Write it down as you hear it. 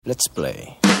Let's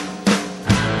play.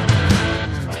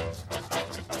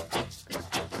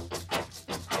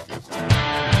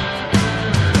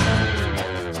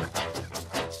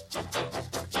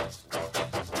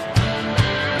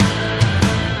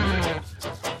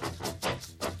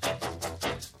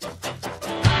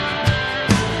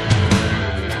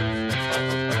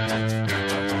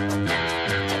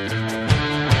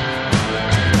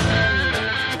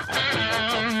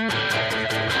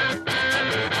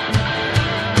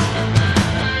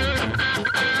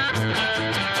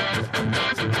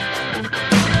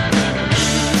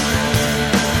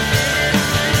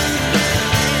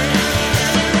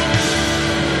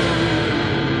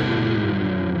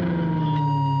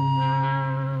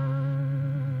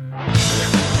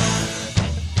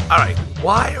 All right,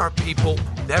 why are people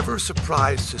never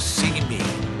surprised to see me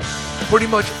pretty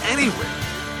much anywhere?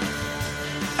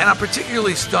 And I'm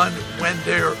particularly stunned when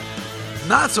they're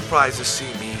not surprised to see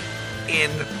me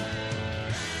in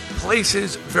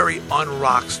places very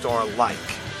un-rock star-like.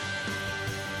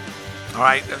 All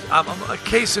right, I'm a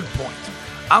case in point.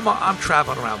 I'm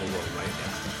traveling around the world right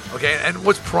now, okay? And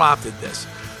what's prompted this?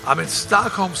 I'm in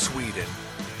Stockholm, Sweden.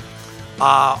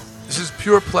 This is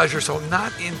pure pleasure, so I'm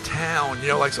not in town. You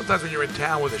know, like sometimes when you're in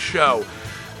town with a show,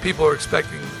 people are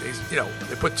expecting,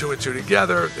 they put two and two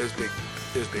together. There's big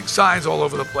signs all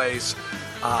over the place.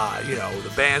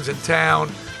 The band's in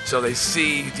town, so they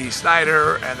see Dee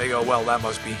Snider, and they go, well, that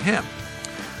must be him.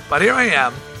 But here I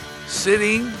am,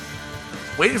 sitting,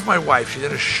 waiting for my wife. She's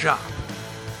in a shop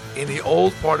in the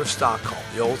old part of Stockholm,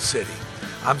 the old city.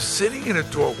 I'm sitting in a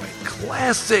doorway,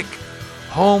 classic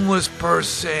homeless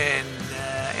person.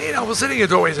 Sitting in a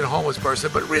doorway is a homeless person,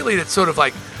 but really it's sort of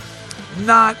like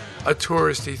not a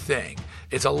touristy thing.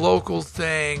 It's a local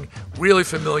thing, really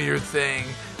familiar thing,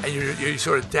 and you're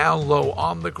sort of down low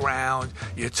on the ground.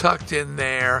 You're tucked in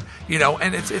there,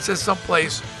 and it's just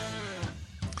someplace.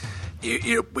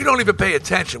 We don't even pay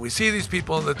attention. We see these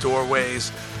people in the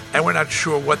doorways, and we're not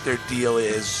sure what their deal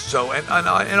is. So, and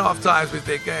oftentimes we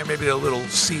think maybe they're a little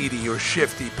seedy or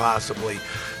shifty, possibly.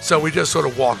 So we just sort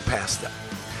of walk past them.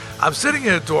 I'm sitting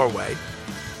in a doorway.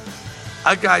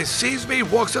 A guy sees me,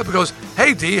 walks up and goes,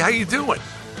 "Hey, Dee, how you doing?"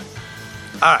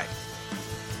 All right.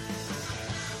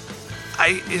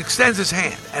 He extends his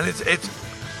hand, and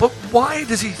but why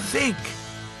does he think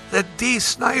that Dee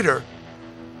Snider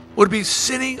would be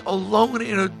sitting alone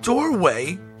in a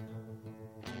doorway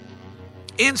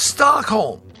in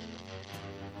Stockholm?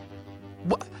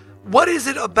 What is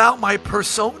it about my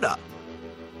persona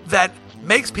that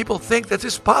makes people think that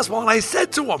this is possible? And I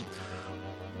said to him,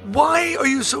 why are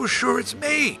you so sure it's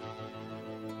me?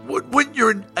 Wouldn't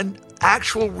your an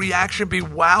actual reaction be,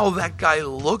 wow, that guy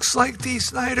looks like Dee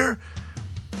Snider?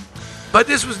 But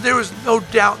there was no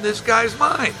doubt in this guy's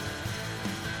mind.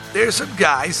 There's some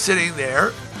guy sitting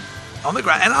there on the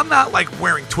ground, and I'm not like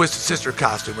wearing Twisted Sister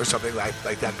costume or something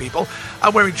like that, people.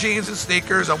 I'm wearing jeans and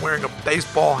sneakers. I'm wearing a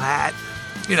baseball hat,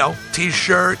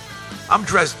 t-shirt. I'm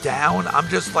dressed down. I'm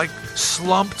just like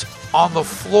slumped on the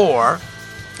floor.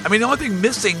 I mean, the only thing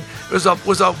missing was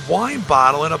a wine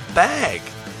bottle in a bag.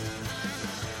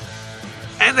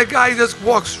 And the guy just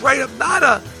walks right up.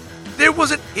 I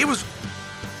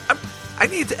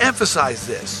need to emphasize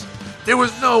this. There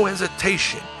was no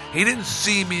hesitation. He didn't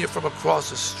see me from across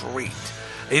the street.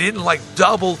 He didn't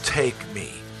double take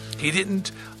me. He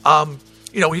didn't,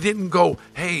 he didn't go,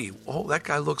 hey, that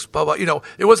guy looks blah, blah.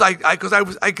 It was because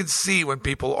I could see when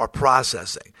people are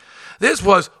processing. This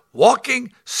was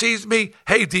walking, sees me,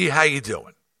 hey, Dee, how you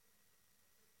doing?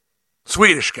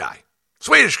 Swedish guy.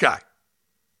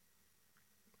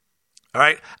 All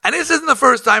right? And this isn't the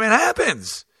first time it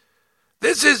happens.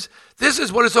 This is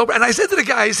what it's over. And I said to the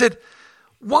guy, I said,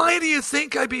 why do you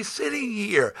think I'd be sitting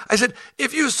here? I said,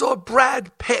 if you saw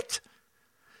Brad Pitt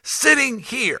sitting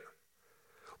here,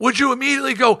 would you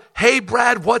immediately go, hey,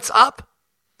 Brad, what's up?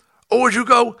 Or would you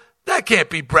go, that can't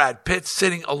be Brad Pitt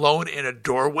sitting alone in a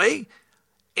doorway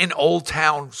in Old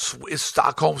Town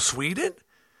Stockholm, Sweden?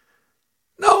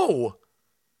 No.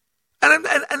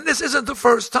 And this isn't the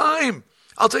first time.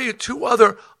 I'll tell you two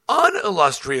other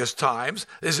unillustrious times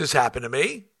this has happened to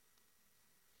me.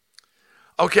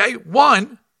 Okay,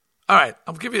 one. All right,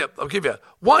 I'll give you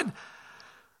one.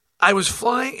 I was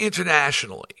flying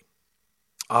internationally.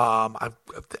 I'm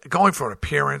going for an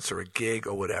appearance or a gig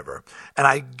or whatever, and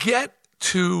I get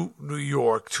to New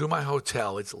York to my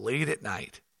hotel. It's late at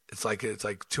night. It's like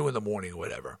 2 a.m. or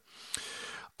whatever.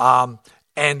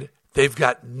 And they've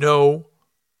got no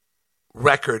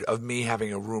record of me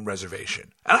having a room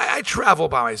reservation. And I travel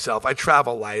by myself. I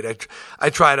travel light. I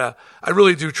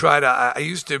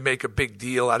used to make a big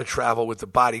deal out of travel with the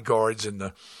bodyguards and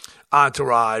the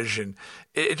entourage. And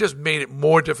it just made it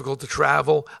more difficult to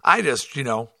travel. I just,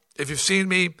 if you've seen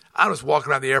me, I'm just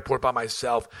walking around the airport by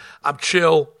myself. I'm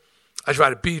chill. I try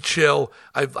to be chill.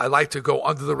 I like to go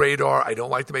under the radar. I don't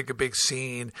like to make a big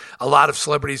scene. A lot of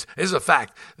celebrities, this is a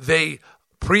fact, they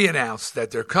pre-announce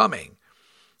that they're coming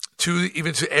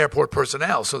even to airport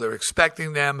personnel. So they're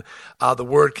expecting them. The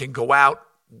word can go out,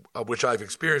 which I've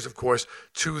experienced, of course,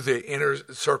 to the inner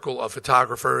circle of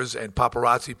photographers and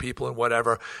paparazzi people and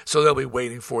whatever. So they'll be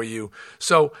waiting for you.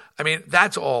 So, I mean,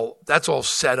 that's all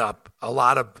set up. A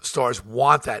lot of stars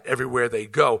want that everywhere they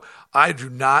go. I do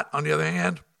not, on the other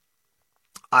hand.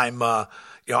 I'm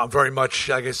very much,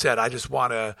 like I said, I just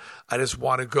want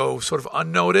to go sort of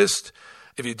unnoticed.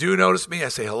 If you do notice me, I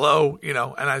say hello, and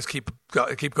I just keep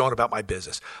going about my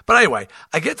business. But anyway,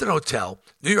 I get to the hotel,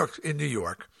 in New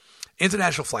York,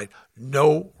 international flight,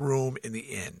 no room in the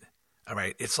inn. All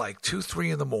right, it's like 2,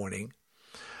 3 in the morning.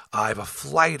 I have a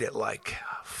flight at like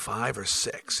 5 or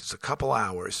 6. It's a couple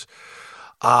hours.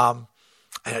 I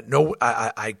had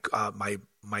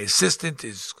my assistant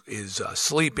is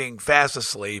sleeping, fast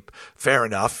asleep. Fair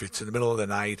enough. It's in the middle of the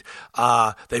night.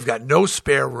 They've got no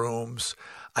spare rooms.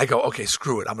 I go, okay,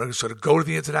 screw it. I'm going to sort of go to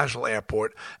the international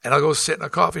airport, and I'll go sit in a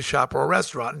coffee shop or a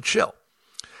restaurant and chill.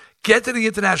 Get to the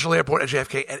international airport at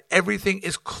JFK, and everything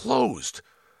is closed.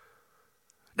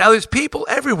 Now, there's people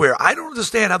everywhere. I don't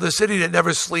understand how the city that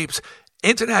never sleeps,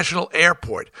 international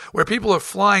airport, where people are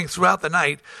flying throughout the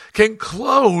night, can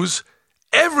close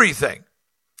everything.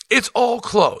 It's all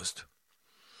closed.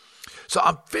 So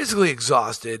I'm physically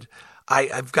exhausted.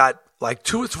 I've got like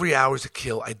 2 or 3 hours to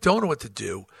kill. I don't know what to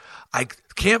do. I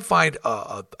can't find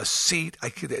a seat.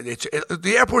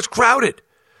 The airport's crowded.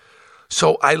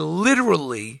 So I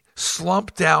literally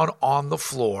slump down on the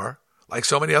floor like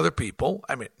so many other people.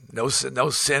 I mean, no sin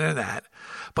in that.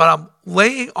 But I'm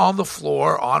laying on the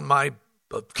floor on my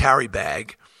carry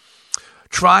bag,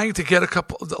 trying to get a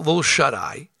little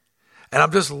shut-eye. And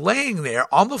I'm just laying there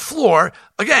on the floor.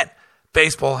 Again,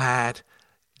 baseball hat,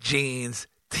 jeans,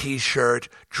 T-shirt,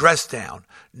 dress down.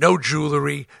 No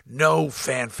jewelry, no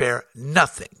fanfare,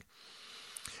 nothing.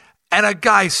 And a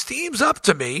guy steams up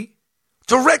to me,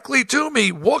 directly to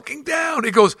me, walking down.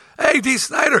 He goes, "Hey, Dee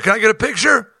Snider, can I get a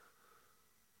picture?"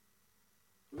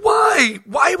 Why?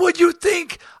 Why would you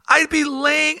think I'd be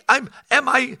laying? Am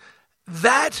I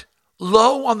that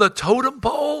low on the totem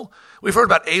pole? We've heard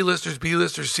about A-listers,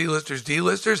 B-listers, C-listers,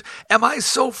 D-listers. Am I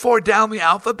so far down the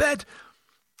alphabet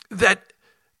that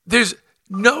there's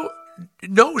no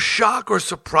shock or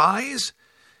surprise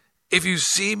if you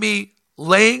see me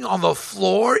laying on the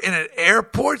floor in an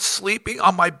airport sleeping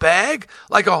on my bag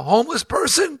like a homeless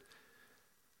person?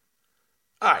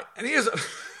 All right, and here's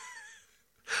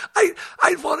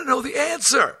I want to know the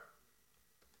answer.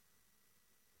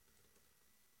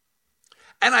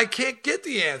 And I can't get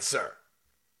the answer.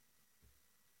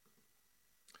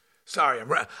 Sorry,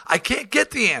 I can't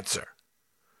get the answer.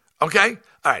 Okay?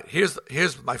 All right,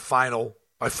 here's my final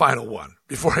one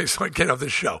before I start getting off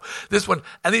this show. This one,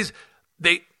 and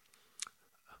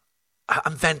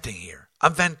I'm venting here.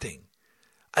 I'm venting.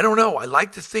 I don't know. I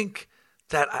like to think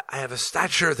that I have a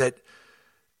stature that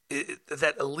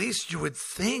at least you would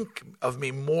think of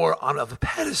me more on a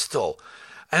pedestal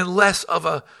and less of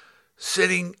a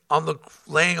laying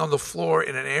on the floor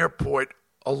in an airport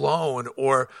alone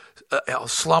or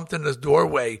slumped in the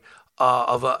doorway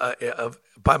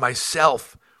by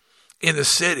myself in the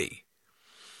city.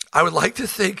 I would like to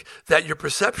think that your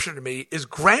perception of me is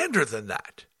grander than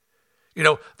that.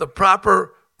 The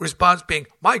proper response being,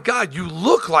 "My God, you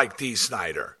look like Dee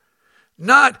Snider."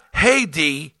 Not, "Hey,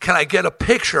 Dee, can I get a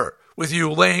picture with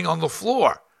you laying on the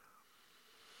floor?"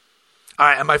 All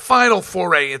right, and my final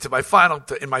foray into my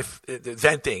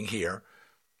venting here.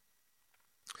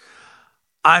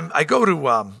 I go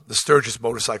to the Sturgis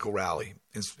Motorcycle Rally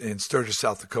in Sturgis,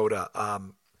 South Dakota.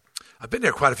 I've been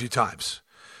there quite a few times.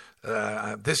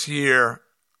 This year,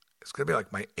 it's going to be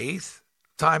like my 8th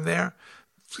time there.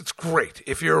 It's great.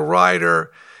 If you're a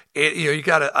rider, you've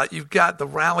got the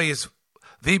rally is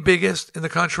the biggest in the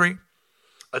country.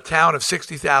 A town of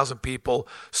 60,000 people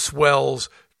swells,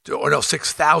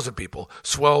 6,000 people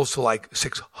swells to like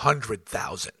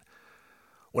 600,000.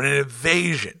 When an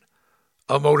invasion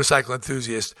of motorcycle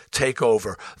enthusiasts take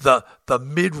over, the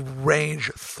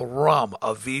mid-range thrum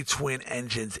of V-twin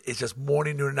engines is just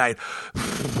morning, noon, and night,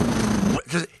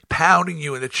 just pounding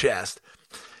you in the chest.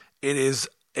 It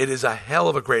is a hell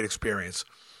of a great experience.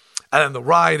 And then the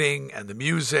riding and the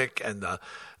music and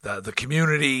the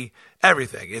community,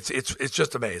 everything. It's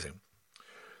just amazing.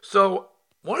 So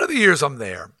one of the years I'm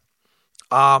there,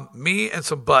 me and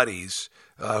some buddies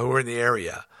who were in the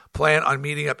area plan on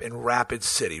meeting up in Rapid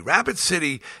City. Rapid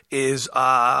City is a,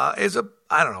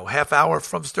 I don't know, half hour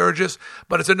from Sturgis,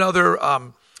 but it's another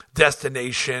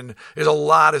destination. There's a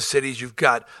lot of cities. You've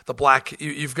got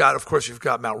you've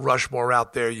got Mount Rushmore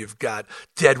out there. You've got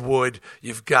Deadwood.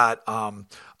 You've got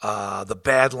the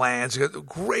Badlands. You've got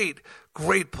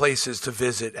great places to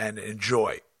visit and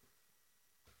enjoy.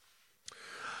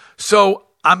 So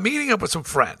I'm meeting up with some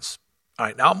friends. All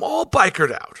right, now I'm all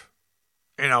bikered out.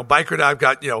 We're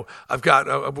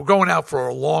going out for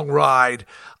a long ride.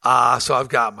 So I've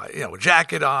got my,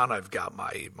 jacket on. I've got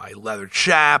my leather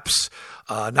chaps,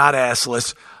 not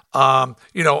assless.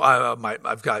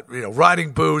 I've got,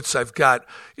 riding boots. I've got,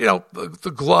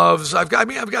 the gloves. I've got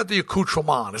the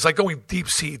accoutrement. It's like going deep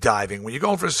sea diving when you're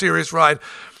going for a serious ride.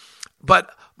 But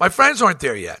my friends aren't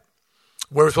there yet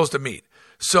where we're supposed to meet.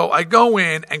 So I go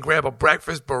in and grab a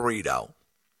breakfast burrito.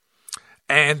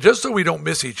 And just so we don't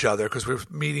miss each other, because we're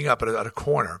meeting up at a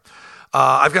corner,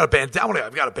 I've got a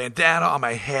bandana on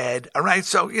my head. All right,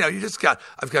 so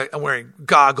I'm wearing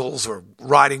goggles or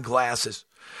riding glasses.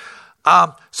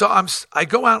 So I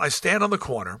go out and I stand on the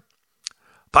corner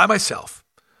by myself,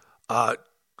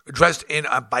 dressed in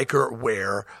a biker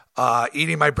wear,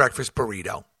 eating my breakfast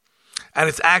burrito, and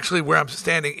it's actually where I'm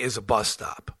standing is a bus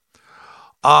stop.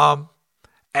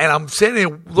 And I'm sitting there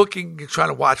trying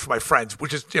to watch for my friends,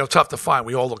 which is, tough to find.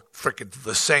 We all look freaking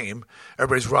the same.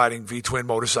 Everybody's riding V-twin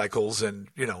motorcycles and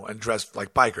dressed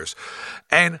like bikers.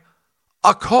 And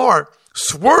a car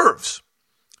swerves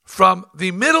from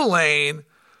the middle lane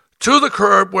to the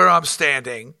curb where I'm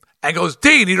standing and goes,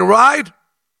 "Dee, need a ride?"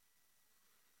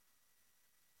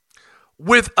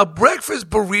 With a breakfast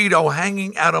burrito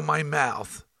hanging out of my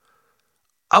mouth.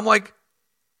 I'm like,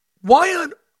 why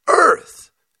on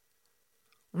earth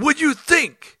would you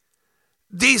think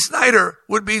Dee Snider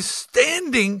would be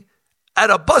standing at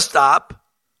a bus stop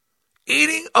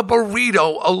eating a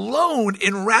burrito alone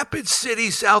in Rapid City,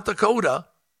 South Dakota?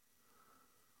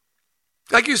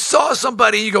 Like you saw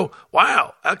somebody and you go,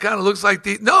 wow, that kind of looks like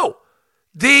Dee. No,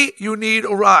 Dee, you need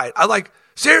a ride. I'm like,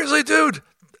 seriously, dude,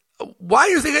 why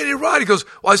do you think I need a ride? He goes,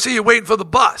 well, I see you waiting for the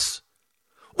bus.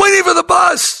 Waiting for the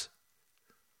bus!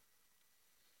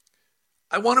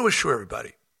 I want to assure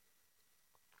everybody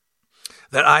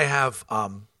that I've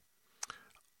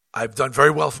done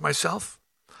very well for myself,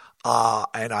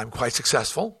 and I'm quite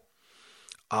successful.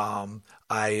 I'm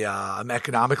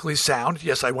economically sound.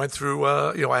 Yes, I went through,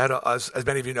 I had, as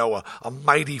many of you know, a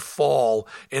mighty fall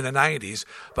in the 90s,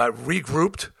 but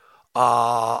regrouped.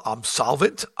 I'm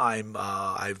solvent.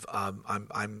 I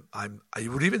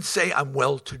would even say I'm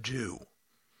well-to-do.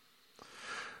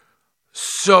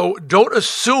 So don't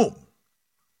assume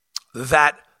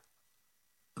that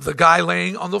the guy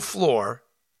laying on the floor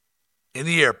in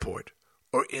the airport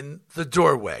or in the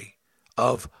doorway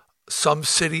of some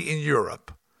city in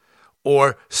Europe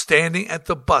or standing at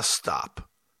the bus stop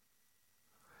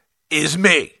is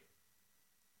me.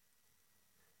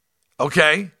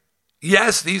 Okay?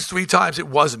 Yes, these 3 times it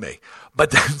was me.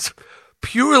 But that's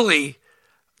purely,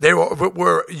 they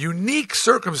were unique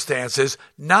circumstances,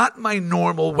 not my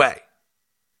normal way.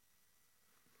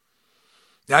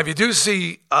 Now, if you do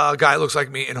see a guy that looks like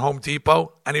me in Home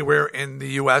Depot anywhere in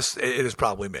the U.S., it is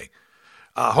probably me.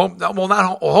 Home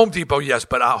Depot, yes,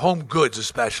 but Home Goods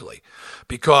especially.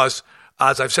 Because,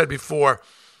 as I've said before,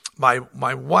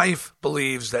 my wife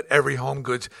believes that every Home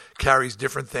Goods carries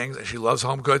different things, and she loves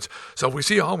Home Goods. So if we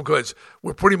see a Home Goods,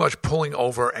 we're pretty much pulling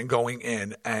over and going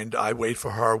in, and I wait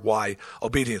for her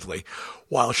obediently,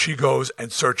 while she goes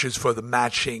and searches for the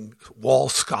matching wall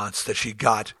sconce that she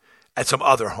got at some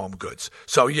other Home Goods.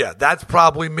 So yeah, that's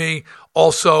probably me.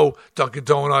 Also, Dunkin'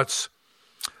 Donuts,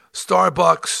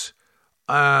 Starbucks,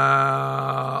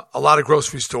 a lot of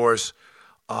grocery stores.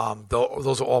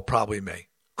 Those are all probably me.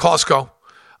 Costco,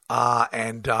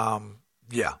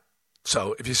 yeah.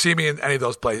 So if you see me in any of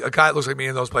those places, a guy that looks like me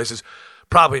in those places,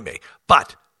 probably me.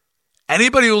 But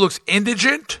anybody who looks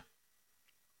indigent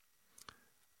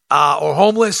or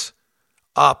homeless,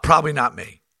 probably not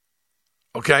me.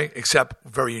 Okay, except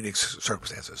very unique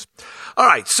circumstances. All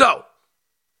right, so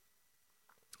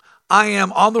I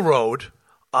am on the road,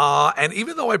 and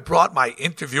even though I brought my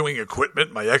interviewing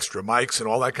equipment, my extra mics and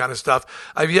all that kind of stuff,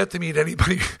 I've yet to meet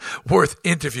anybody worth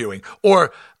interviewing.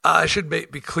 Or I should be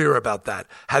clear about that,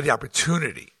 had the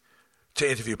opportunity to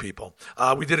interview people.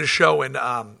 We did a show and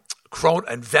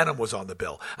Venom was on the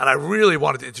bill, and I really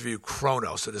wanted to interview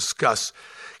Kronos to discuss,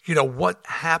 what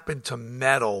happened to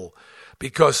metal.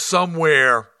 Because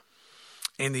somewhere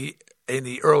in the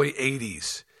early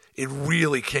 80s, it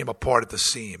really came apart at the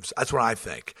seams. That's what I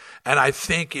think. And I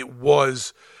think it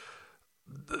was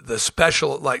the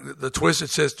special, like the Twisted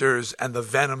Sisters and the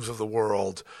Venoms of the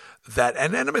world, that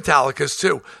and the Metallicas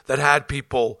too, that had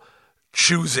people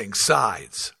choosing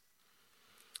sides.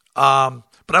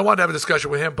 But I wanted to have a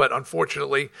discussion with him, but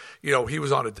unfortunately, he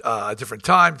was on a different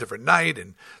time, different night,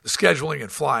 and the scheduling and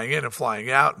flying in and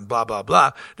flying out and blah, blah,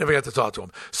 blah. Never got to talk to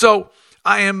him. So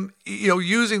I am,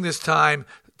 using this time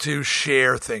to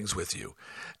share things with you.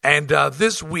 And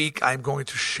this week, I'm going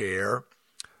to share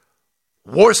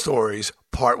War Stories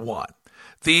Part 1.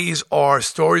 These are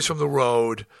stories from the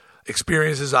road,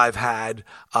 experiences I've had.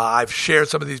 I've shared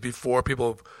some of these before.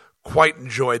 People have quite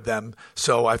enjoyed them.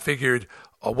 So I figured,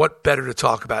 what better to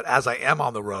talk about as I am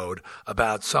on the road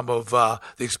about some of the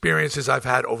experiences I've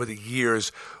had over the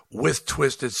years with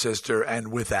Twisted Sister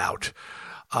and without.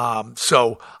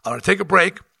 So I'm going to take a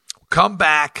break, come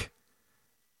back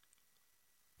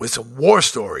with some war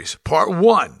stories, part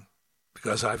 1,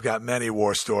 because I've got many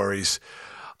war stories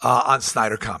on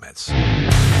Snider Comments.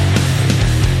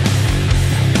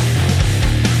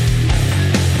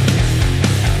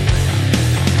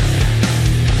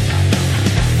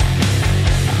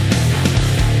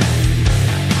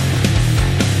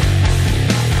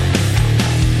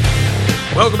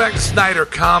 Welcome back to Snider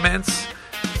Comments.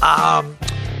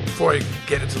 Before I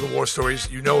get into the war stories,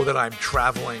 you know that I'm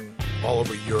traveling all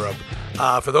over Europe.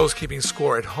 For those keeping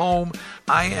score at home,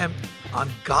 I am on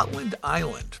Gotland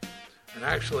Island. And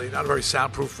actually, not a very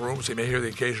soundproof room, so you may hear the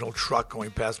occasional truck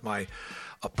going past my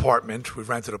apartment. We've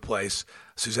rented a place,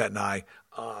 Suzette and I,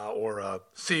 or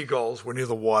seagulls. We're near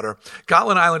the water.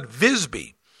 Gotland Island,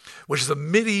 Visby, which is a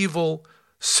medieval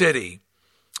city,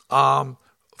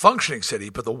 functioning city,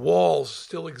 but the walls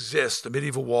still exist. The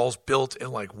medieval walls built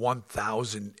in like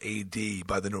 1000 A.D.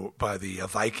 by the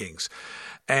Vikings,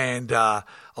 and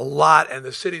and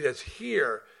the city that's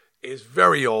here is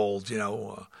very old.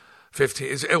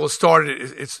 15. It was started.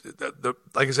 It's the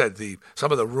like I said,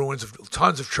 some of the ruins of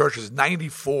tons of churches.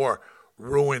 94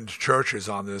 ruined churches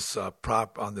on this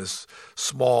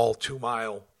small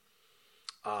 2-mile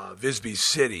Visby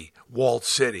city, walled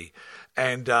city.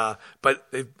 And but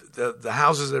the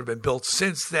houses that have been built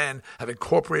since then have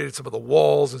incorporated some of the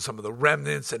walls and some of the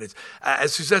remnants. And it's,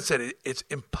 as Suzette said, it's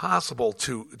impossible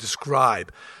to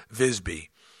describe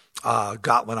Visby,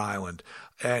 Gotland Island.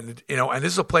 And and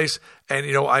this is a place. And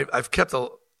I've kept a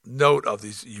note of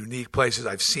these unique places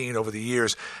I've seen over the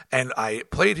years. And I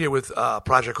played here with a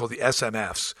project called the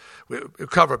SMFs, a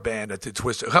cover band that did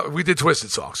Twisted. We did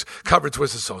Twisted songs, covered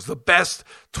Twisted songs, the best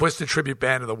Twisted tribute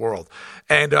band in the world.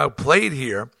 And played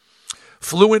here,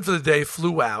 flew in for the day,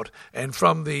 flew out, and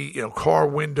from the car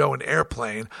window and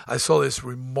airplane, I saw this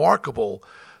remarkable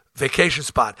vacation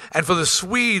spot. And for the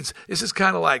Swedes, this is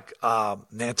kind of like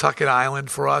Nantucket Island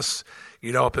for us.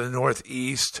 Up in the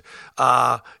Northeast,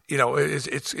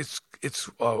 it's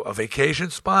a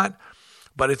vacation spot,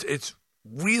 but it's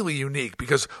really unique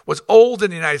because what's old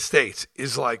in the United States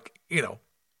is like,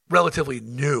 relatively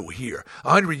new here.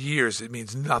 100 years, it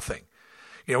means nothing.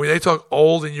 When they talk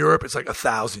old in Europe, it's like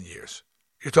 1,000 years.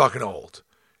 You're talking old.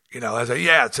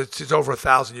 It's over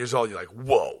 1,000 years old. You're like,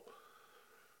 whoa.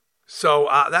 So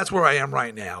that's where I am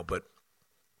right now, but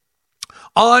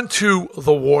on to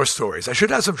the war stories. I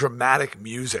should have some dramatic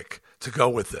music to go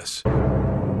with this.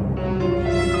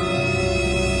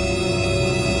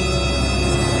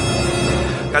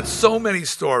 Got so many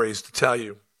stories to tell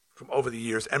you from over the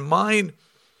years, and mine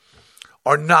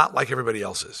are not like everybody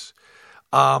else's.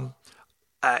 At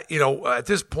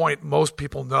this point, most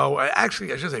people know.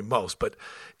 Actually, I shouldn't say most, but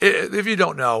if you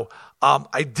don't know,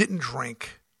 I didn't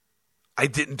drink. I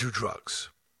didn't do drugs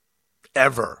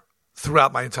ever.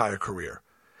 Throughout my entire career.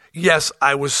 Yes,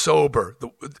 I was sober.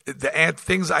 The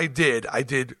things I did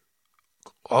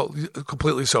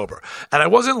completely sober. And I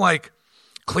wasn't like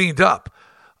cleaned up.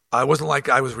 I wasn't like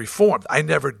I was reformed. I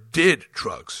never did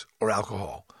drugs or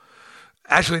alcohol.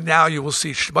 Actually, now you will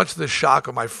see, much to the shock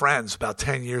of my friends, about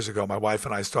 10 years ago, my wife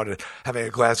and I started having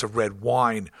a glass of red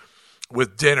wine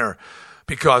with dinner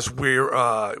because we're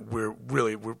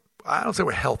I don't say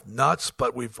we're health nuts,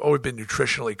 but we've always been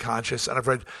nutritionally conscious. And I've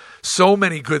read so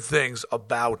many good things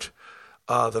about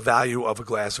the value of a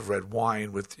glass of red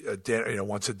wine with dinner,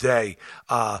 once a day.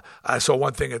 I saw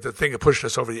one thing, the thing that pushed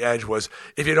us over the edge was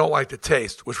if you don't like the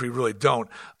taste, which we really don't,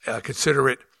 consider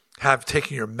it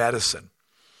taking your medicine.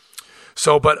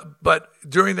 So, but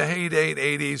during the heyday in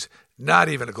the 80s, not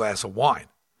even a glass of wine,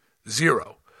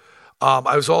 zero.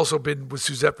 I was also been with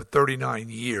Suzette for 39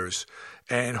 years,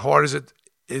 and hard as it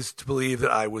is to believe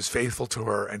that I was faithful to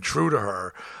her and true to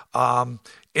her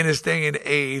in this day and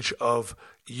age of,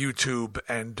 YouTube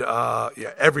and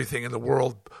everything in the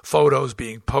world, photos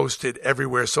being posted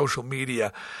everywhere, social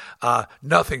media,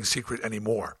 nothing's secret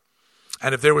anymore.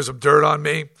 And if there was some dirt on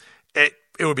me, it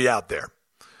would be out there.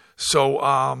 So,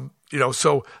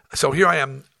 so here I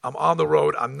am. I'm on the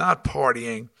road. I'm not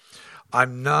partying.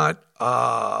 I'm not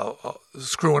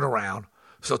screwing around.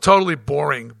 So totally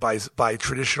boring by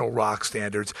traditional rock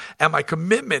standards. And my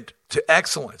commitment to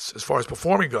excellence, as far as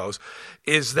performing goes,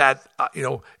 is that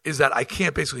I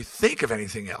can't basically think of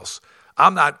anything else.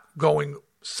 I'm not going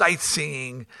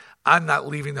sightseeing. I'm not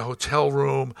leaving the hotel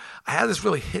room. I had this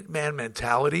really hitman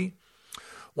mentality.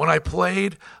 When I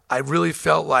played, I really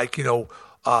felt like,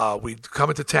 we'd come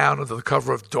into town under the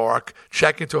cover of dark,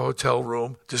 check into a hotel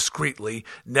room discreetly,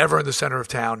 never in the center of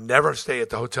town, never stay at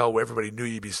the hotel where everybody knew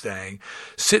you'd be staying,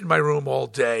 sit in my room all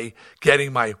day,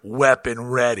 getting my weapon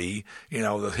ready. The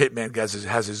hitman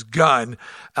has his gun,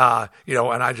 and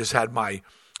I just had my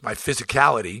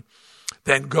physicality,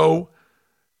 then go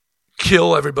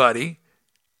kill everybody,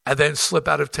 and then slip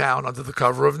out of town under the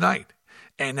cover of night.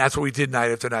 And that's what we did night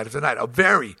after night after night. A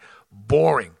very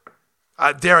boring,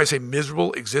 dare I say,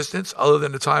 miserable existence other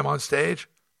than the time on stage.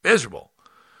 Miserable.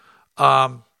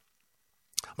 My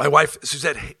wife,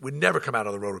 Suzette, would never come out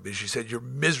on the road with me. She said, you're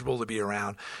miserable to be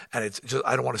around, and it's just,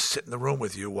 I don't want to sit in the room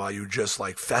with you while you just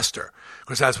like fester.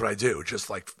 Because that's what I do, just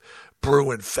like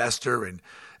brew and fester and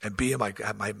be in my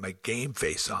game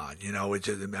face on.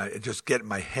 It just get in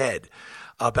my head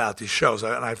about these shows.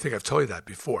 And I think I've told you that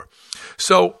before.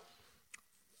 So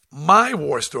my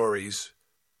war stories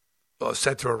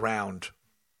center around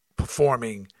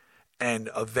performing and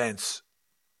events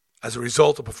as a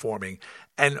result of performing,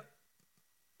 and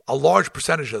a large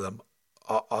percentage of them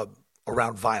are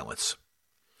around violence.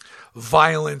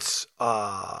 Violence,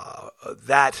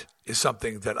 that is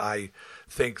something that I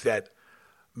think that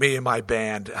me and my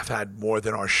band have had more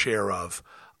than our share of.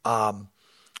 And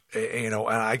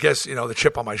I guess, the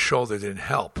chip on my shoulder didn't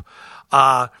help.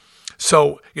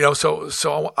 So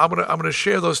I'm gonna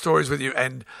share those stories with you,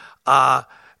 and and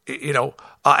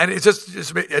it's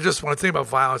just I just want to think about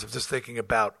violence. I'm just thinking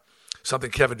about something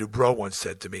Kevin Dubrow once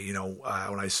said to me.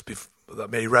 When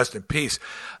may he rest in peace.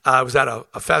 I was at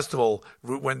a festival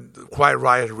when Quiet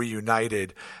Riot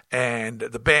reunited, and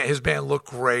his band looked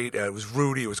great. It was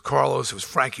Rudy, it was Carlos, it was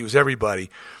Frankie, it was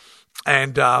everybody.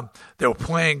 And they were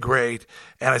playing great.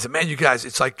 And I said, man, you guys,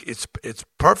 it's like, it's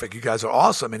perfect. You guys are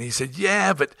awesome. And he said,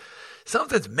 yeah, but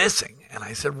something's missing. And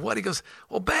I said, what? He goes,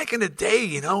 well, back in the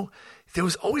day, there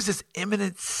was always this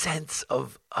imminent sense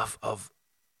of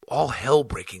all hell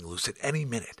breaking loose at any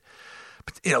minute.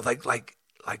 But,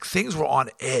 like things were on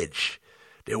edge.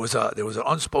 There was an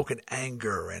unspoken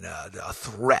anger and a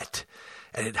threat,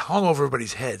 and it hung over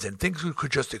everybody's heads, and things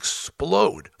could just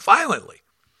explode violently.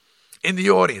 In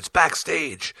the audience,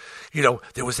 backstage,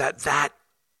 there was that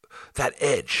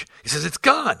edge. He says, it's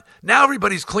gone. Now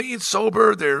everybody's clean,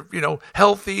 sober, they're,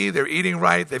 healthy, they're eating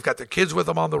right, they've got their kids with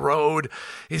them on the road.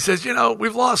 He says,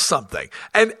 we've lost something.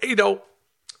 And,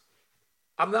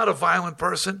 I'm not a violent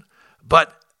person,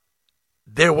 but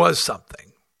there was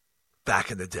something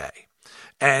back in the day.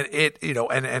 And it,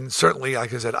 and certainly,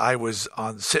 like I said, I was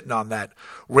sitting on that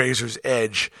razor's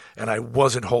edge, and I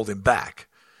wasn't holding back.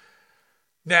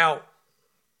 Now,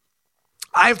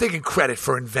 I've taken credit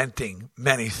for inventing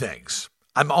many things.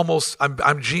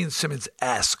 I'm Gene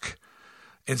Simmons-esque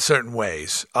in certain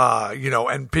ways,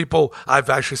 and people, I've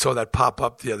actually saw that pop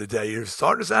up the other day. You're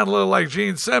starting to sound a little like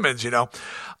Gene Simmons,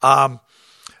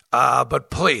 but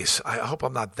please, I hope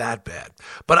I'm not that bad.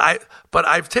 But I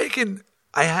have taken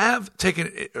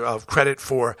credit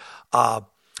for,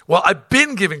 I've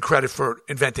been given credit for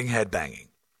inventing headbanging.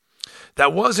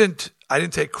 I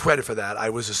didn't take credit for that. I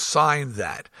was assigned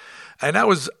that. And that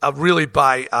was really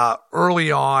by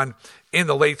early on in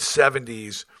the late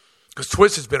 70s, because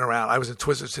Twisted's been around. I was in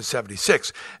Twisted since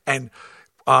 76. And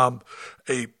a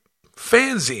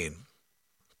fanzine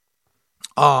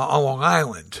on Long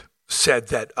Island said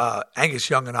that Angus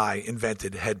Young and I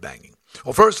invented headbanging.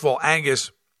 Well, first of all,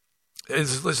 Angus,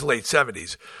 this is the late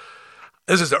 70s.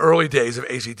 This is the early days of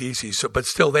AC/DC, but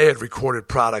still they had recorded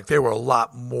product. They were a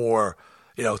lot more...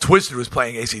 Twisted was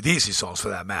playing AC/DC songs for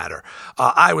that matter.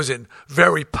 I was in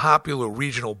very popular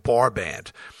regional bar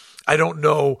band. I don't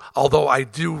know, although I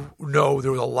do know there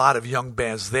was a lot of young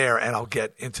bands there, and I'll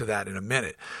get into that in a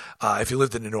minute. If you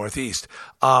lived in the Northeast,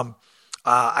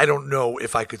 I don't know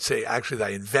if I could say actually that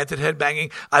I invented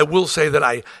headbanging. I will say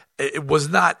that it was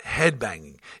not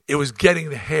headbanging. It was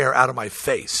getting the hair out of my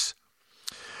face.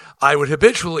 I would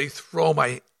habitually throw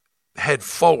my head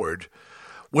forward,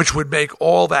 which would make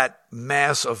all that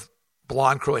mass of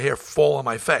blonde curly hair fall on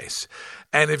my face.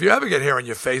 And if you ever get hair on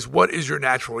your face, what is your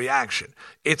natural reaction?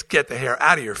 It's get the hair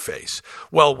out of your face.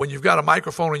 Well, when you've got a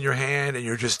microphone in your hand and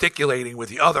you're gesticulating with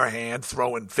the other hand,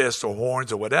 throwing fists or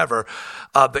horns or whatever,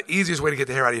 the easiest way to get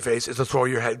the hair out of your face is to throw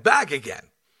your head back again.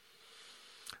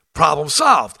 Problem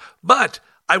solved. But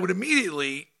I would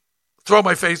immediately throw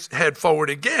my head forward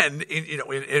again,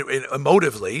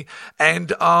 emotively,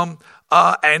 and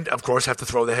of course have to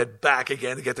throw the head back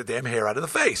again to get the damn hair out of the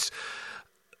face.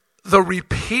 The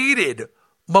repeated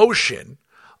motion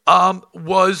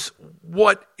was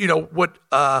what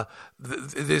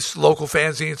this local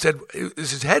fanzine said.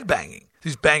 This is head banging.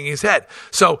 He's banging his head.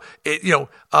 So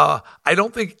I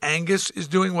don't think Angus is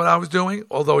doing what I was doing,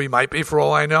 although he might be for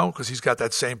all I know, because he's got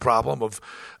that same problem of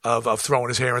throwing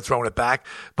his hair and throwing it back.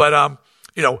 But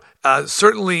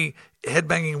certainly head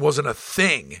banging wasn't a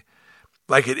thing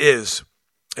like it is,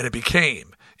 and it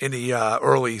became in the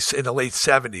late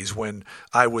 70s when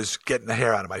I was getting the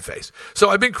hair out of my face. So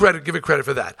I've been given credit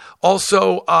for that.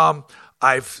 Also,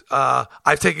 I've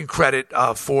taken credit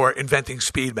for inventing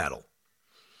speed metal.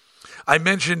 I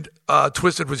mentioned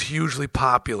Twisted was hugely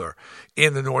popular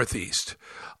in the Northeast.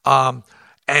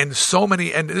 And so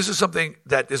many, and this is something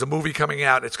that there's a movie coming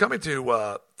out. It's coming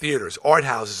to theaters, art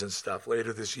houses and stuff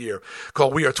later this year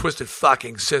called We Are Twisted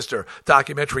Fucking Sister,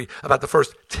 documentary about the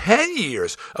first 10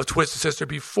 years of Twisted Sister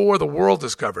before the world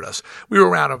discovered us. We were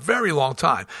around a very long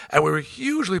time, and we were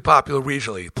hugely popular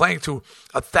regionally, playing to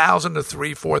 1,000 to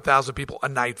 3,000, 4,000 people a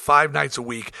night, 5 nights a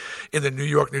week in the New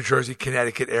York, New Jersey,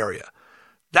 Connecticut area.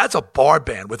 That's a bar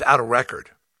band without a record.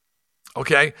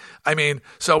 Okay, I mean,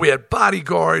 so we had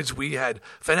bodyguards, we had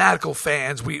fanatical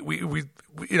fans. We were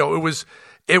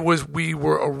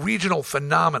a regional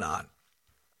phenomenon,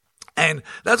 and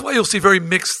that's why you'll see very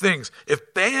mixed things.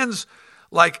 If bands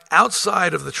like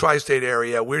outside of the tri-state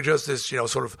area, we're just this,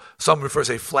 sort of, some refer to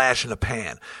say flash in the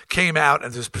pan, came out,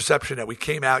 and this perception that we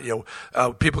came out,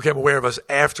 people became aware of us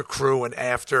after Crew and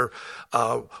after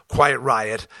Quiet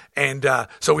Riot, and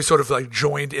so we sort of like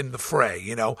joined in the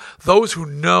fray. Those who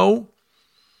know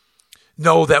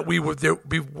that we were there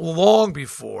long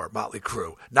before Motley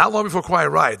Crue, not long before Quiet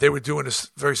Riot. They were doing a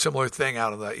very similar thing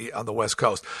out on the West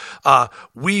Coast.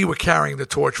 We were carrying the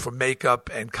torch for makeup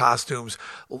and costumes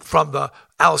from the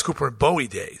Alice Cooper and Bowie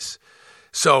days.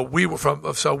 So we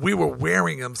were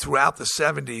wearing them throughout the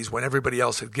 70s when everybody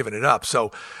else had given it up.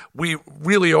 So we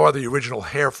really are the original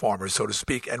hair farmers, so to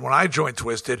speak. And when I joined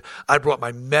Twisted, I brought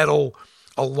my metal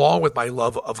along with my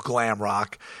love of glam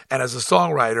rock, and as a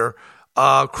songwriter,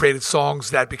 created songs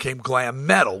that became glam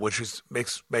metal, which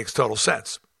makes total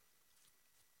sense.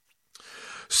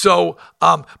 So,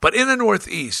 but in the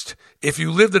Northeast, if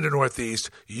you lived in the Northeast,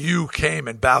 you came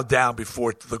and bowed down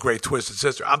before the great Twisted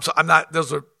Sister. I'm not.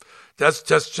 That's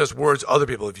just words other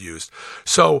people have used.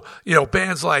 So,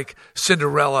 bands like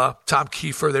Cinderella, Tom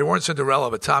Kiefer, they weren't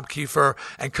Cinderella, but Tom Kiefer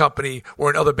and company were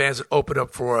in other bands that opened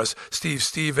up for us. Steve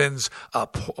Stevens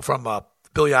from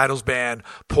Billy Idol's band,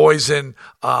 Poison.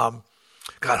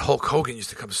 God, Hulk Hogan used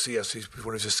to come see us when he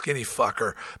was a skinny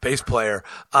fucker, bass player.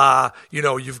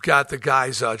 You've got the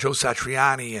guys, Joe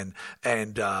Satriani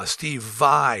and Steve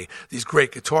Vai, these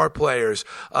great guitar players,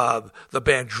 the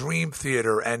band Dream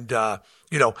Theater, and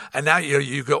now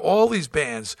you go all these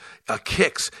bands,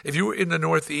 Kicks. If you were in the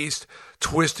Northeast,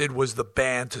 Twisted was the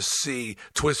band to see.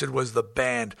 Twisted was the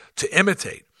band to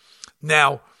imitate.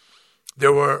 Now,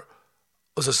 there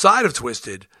was a side of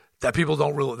Twisted that people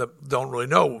don't really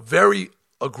know. Very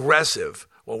aggressive.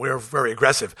 Well, we were very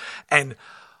aggressive. And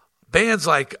bands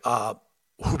like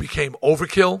who became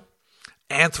Overkill,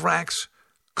 Anthrax,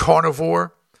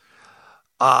 Carnivore,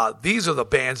 these are the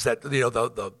bands that,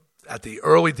 at the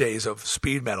early days of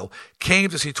speed metal came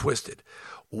to see Twisted.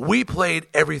 We played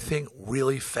everything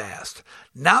really fast.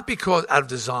 Not because out of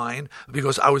design,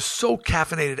 because I was so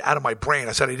caffeinated out of my brain.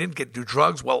 I said I didn't do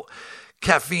drugs. Well,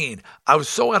 caffeine. I was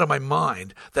so out of my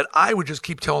mind that I would just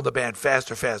keep telling the band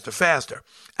faster, faster, faster.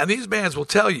 And these bands will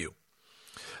tell you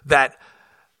that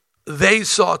they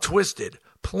saw Twisted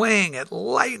playing at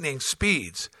lightning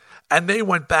speeds, and they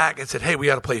went back and said, hey, we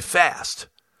got to play fast.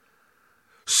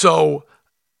 So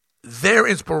their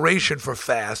inspiration for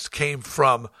fast came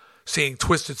from seeing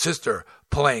Twisted Sister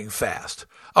playing fast.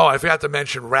 Oh, I forgot to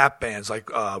mention rap bands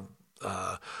like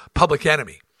Public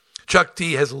Enemy. Chuck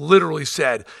D has literally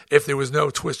said if there was no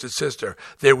Twisted Sister,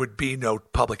 there would be no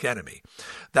Public Enemy.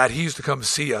 That he used to come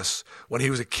see us when he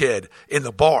was a kid in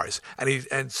the bars, and he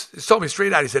told me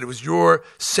straight out. He said it was your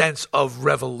sense of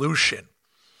revolution,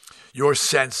 your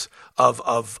sense of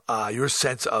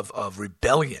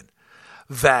rebellion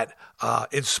that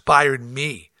inspired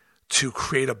me to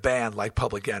create a band like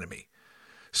Public Enemy.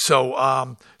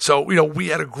 So we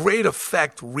had a great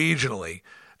effect regionally.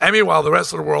 And meanwhile, the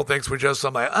rest of the world thinks we're just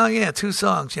some like, oh yeah, 2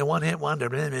 songs, one hit wonder.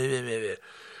 Blah, blah, blah, blah.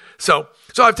 So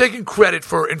I've taken credit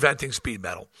for inventing speed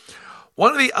metal.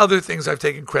 One of the other things I've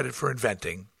taken credit for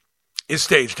inventing is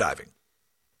stage diving.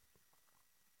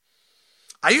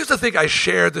 I used to think I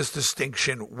shared this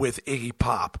distinction with Iggy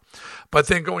Pop, but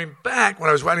then going back when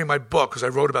I was writing my book, because I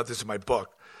wrote about this in my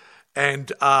book,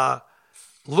 and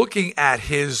looking at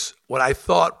what I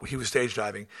thought he was stage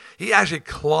diving, he actually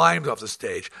climbed off the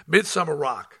stage. Midsummer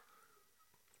Rock.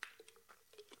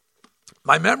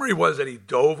 My memory was that he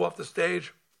dove off the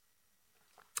stage.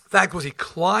 Fact was he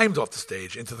climbed off the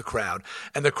stage into the crowd,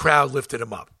 and the crowd lifted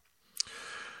him up.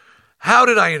 How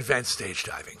did I invent stage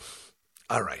diving?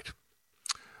 All right.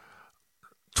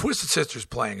 Twisted Sister's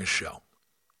playing a show,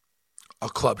 a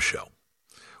club show,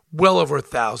 well over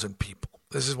 1,000 people.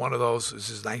 This is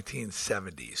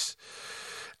 1970s.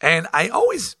 And I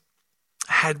always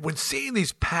had, when seeing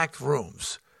these packed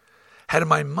rooms, had in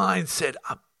my mind said,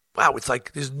 wow, it's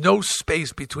like there's no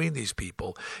space between these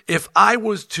people. If I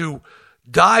was to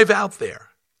dive out there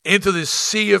into this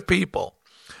sea of people,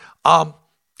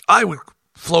 I would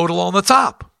float along the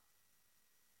top.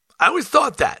 I always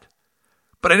thought that.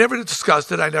 But I never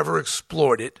discussed it. I never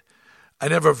explored it. I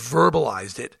never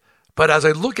verbalized it. But as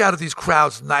I look out at these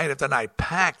crowds night after night,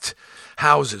 packed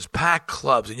houses, packed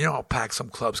clubs, and you know how packed some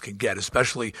clubs can get,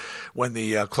 especially when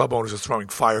the club owners are throwing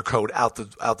fire code out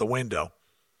the window.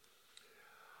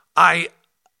 I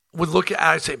would look at it and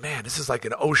I'd say, man, this is like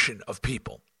an ocean of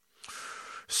people.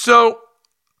 So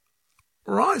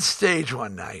we're on stage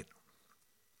one night,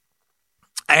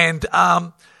 and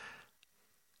a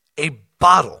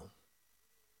bottle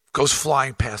goes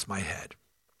flying past my head.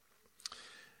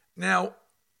 Now,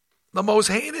 the most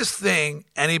heinous thing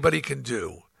anybody can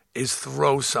do is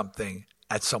throw something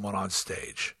at someone on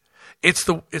stage. It's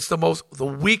the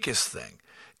weakest thing.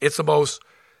 It's the most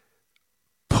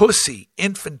pussy,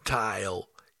 infantile,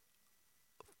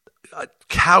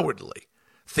 cowardly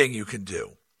thing you can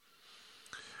do.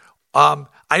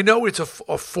 I know it's a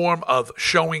form of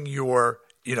showing your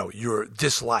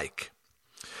dislike.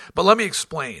 But let me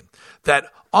explain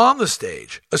that on the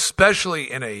stage, especially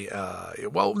in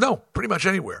pretty much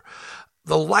anywhere,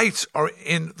 the lights are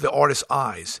in the artist's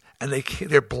eyes, and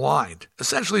they're blind,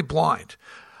 essentially blind.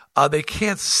 They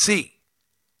can't see.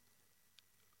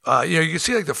 You can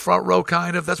see like the front row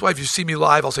kind of. That's why if you see me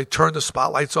live, I'll say, turn the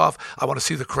spotlights off. I want to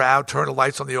see the crowd, turn the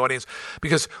lights on the audience,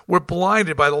 because we're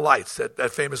blinded by the lights,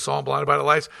 that famous song, Blinded by the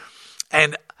Lights.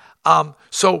 And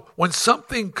so when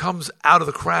something comes out of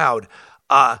the crowd,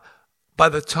 by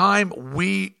the time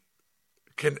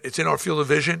it's in our field of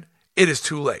vision, it is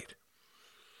too late.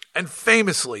 And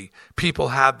famously, people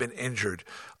have been injured.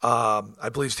 I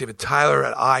believe Steven Tyler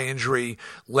had eye injury.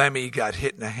 Lemmy got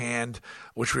hit in the hand,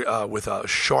 with a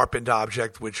sharpened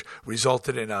object, which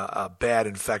resulted in a bad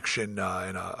infection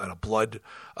and a blood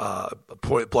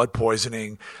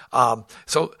poisoning.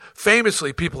 So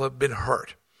famously, people have been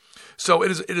hurt. So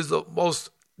it is the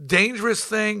most dangerous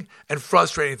thing and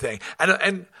frustrating thing.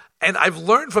 And I've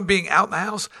learned from being out in the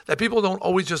house that people don't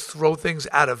always just throw things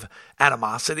out of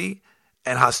animosity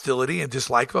and hostility and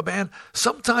dislike of a band.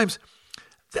 Sometimes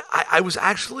I was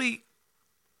actually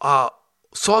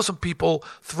saw some people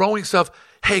throwing stuff.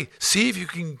 Hey, see if you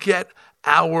can get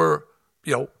our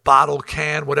bottle,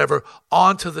 can, whatever,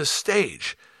 onto the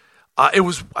stage. I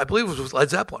believe it was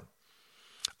Led Zeppelin.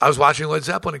 I was watching Led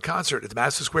Zeppelin in concert at the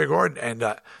Madison Square Garden, and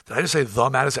did I just say the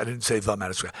Madison? I didn't say the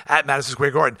Madison Square. At Madison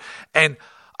Square Garden, and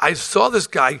I saw this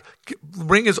guy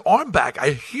bring his arm back.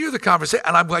 I hear the conversation,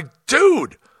 and I'm like,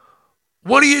 dude,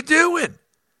 what are you doing? And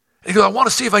he goes, I want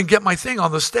to see if I can get my thing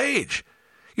on the stage.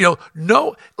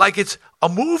 No, like it's a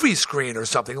movie screen or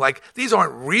something. Like, these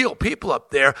aren't real people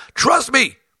up there. Trust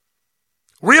me.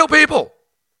 Real people.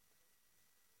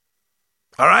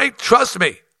 All right? Trust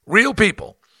me. Real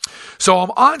people. So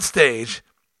I'm on stage,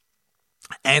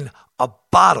 and a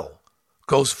bottle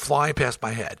goes flying past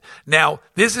my head. Now,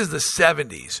 this is the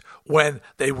 70s when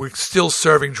they were still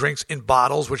serving drinks in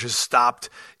bottles, which has stopped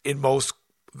in most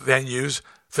venues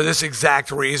for this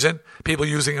exact reason. People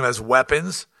using them as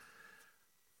weapons.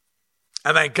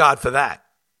 And thank God for that.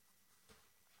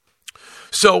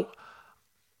 So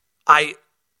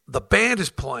the band is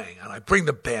playing, and I bring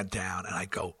the band down, and I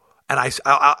go, and I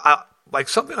like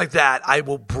something like that, I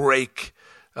will break.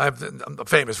 I'm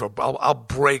famous for I'll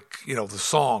break the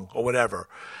song or whatever,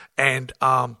 and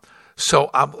so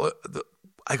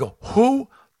I go, who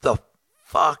the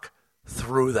fuck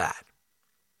threw that?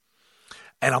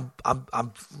 And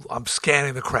I'm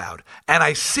scanning the crowd, and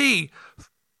I see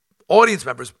audience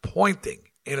members pointing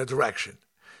in a direction.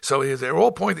 So they're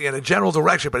all pointing in a general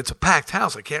direction, but it's a packed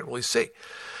house. I can't really see.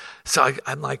 So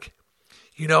I'm like,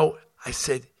 I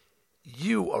said,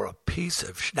 you are a piece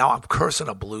of now I'm cursing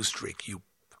a blue streak. You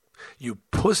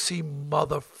pussy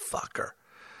motherfucker.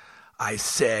 I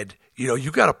said,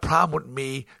 you got a problem with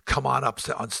me, come on up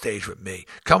on stage with me.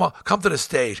 Come to the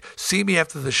stage. See me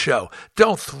after the show.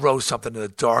 Don't throw something in the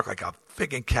dark like a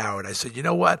freaking coward. I said, you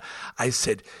know what? I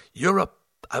said,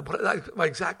 my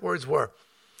exact words were,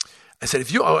 I said,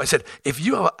 if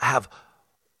you have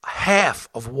half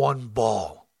of one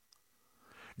ball,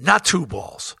 not two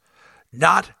balls,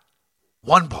 not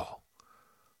one ball,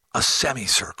 a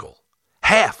semicircle,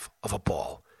 half of a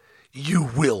ball, you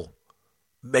will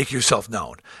make yourself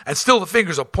known. And still the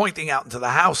fingers are pointing out into the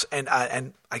house, and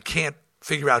I can't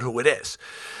figure out who it is.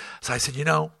 So I said,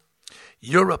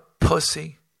 you're a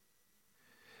pussy.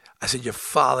 I said, your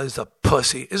father's a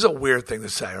pussy. This is a weird thing to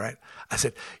say, right? I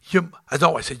said,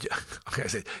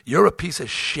 you're a piece of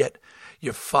shit.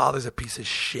 Your father's a piece of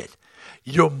shit.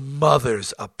 Your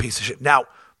mother's a piece of shit. Now,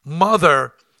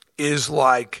 mother is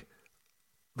like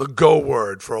the go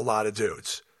word for a lot of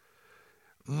dudes.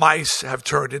 Mice have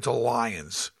turned into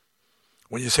lions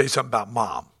when you say something about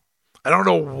mom. I don't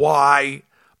know why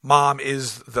mom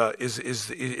is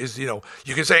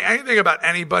you can say anything about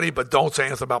anybody, but don't say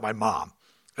anything about my mom.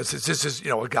 This is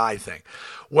a guy thing.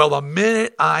 Well, the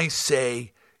minute I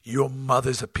say your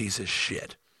mother's a piece of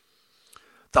shit,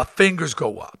 the fingers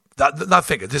go up.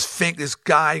 This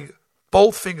guy,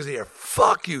 both fingers in the air,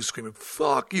 fuck you, screaming,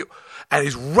 fuck you. And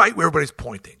he's right where everybody's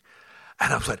pointing.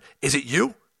 And I was like, is it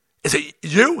you? Is it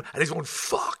you? And he's going,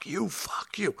 fuck you,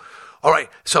 fuck you. All right,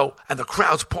 so, and the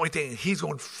crowd's pointing, and he's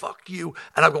going, fuck you.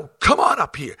 And I'm going, come on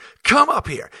up here. Come up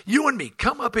here. You and me,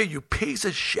 come up here, you piece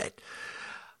of shit.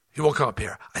 He won't come up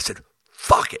here. I said,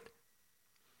 fuck it.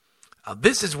 Now,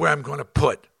 this is where I'm going to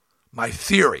put my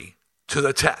theory to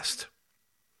the test.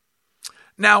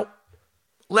 Now,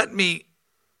 let me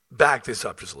back this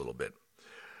up just a little bit.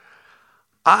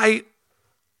 I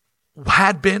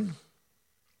had been,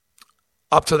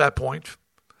 up to that point,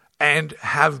 and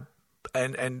have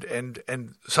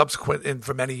and subsequent and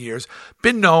for many years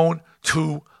been known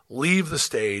to leave the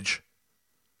stage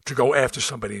to go after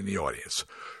somebody in the audience.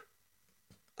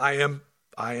 I don't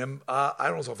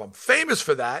know if I'm famous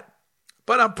for that,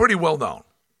 but I'm pretty well known.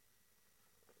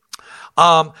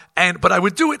 But I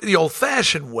would do it the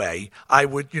old-fashioned way. I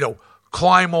would,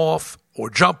 climb off or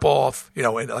jump off, in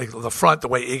like the front, the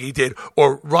way Iggy did,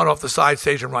 or run off the side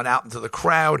stage and run out into the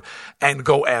crowd and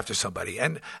go after somebody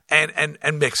and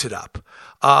mix it up.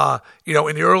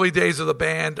 In the early days of the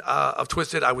band of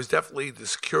Twisted, I was definitely the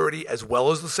security as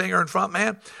well as the singer and front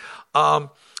man.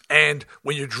 And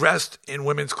when you're dressed in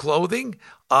women's clothing,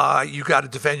 you got to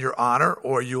defend your honor,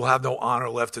 or you'll have no honor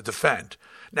left to defend.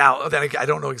 Now, then I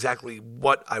don't know exactly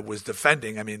what I was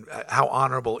defending. I mean, how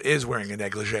honorable is wearing a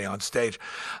negligee on stage?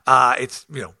 But as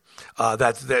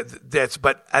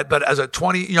a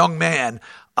 20 young man,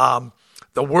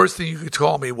 the worst thing you could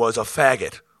call me was a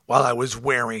faggot while I was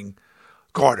wearing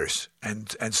garters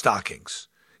and stockings.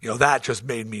 That just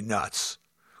made me nuts.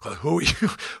 Who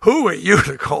are you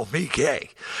to call me gay?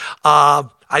 I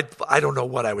don't know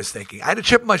what I was thinking. I had a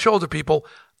chip on my shoulder, people,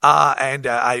 and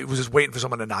I was just waiting for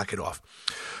someone to knock it off.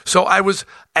 So I was,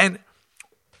 and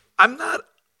I'm not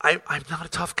a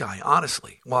tough guy,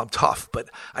 honestly. Well, I'm tough, but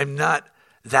I'm not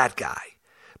that guy.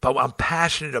 But I'm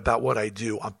passionate about what I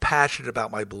do. I'm passionate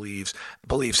about my beliefs,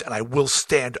 and I will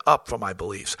stand up for my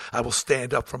beliefs. I will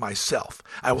stand up for myself.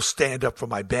 I will stand up for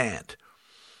my band.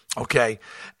 Okay?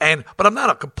 But I'm not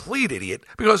a complete idiot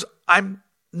because I'm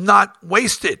not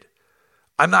wasted.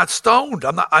 I'm not stoned.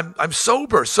 I'm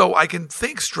sober, so I can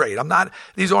think straight. I'm not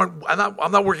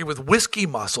working with whiskey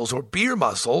muscles or beer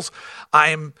muscles.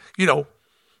 I'm,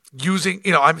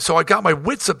 so I got my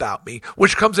wits about me,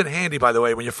 which comes in handy, by the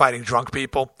way, when you're fighting drunk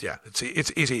people. Yeah,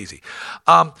 it's easy.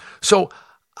 So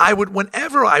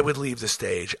whenever I would leave the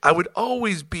stage, I would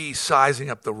always be sizing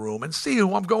up the room and see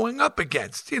who I'm going up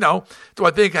against. Do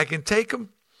I think I can take them?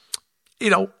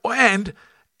 And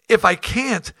if I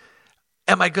can't,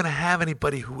 am I going to have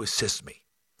anybody who assists me?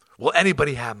 Will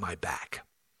anybody have my back?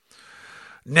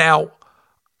 Now,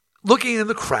 looking in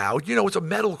the crowd, it's a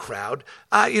metal crowd.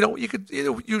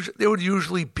 There would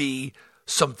usually be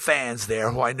some fans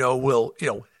there who I know will,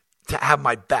 to have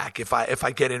my back if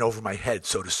I get in over my head,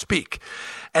 so to speak.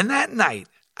 And that night,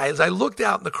 as I looked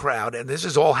out in the crowd, and this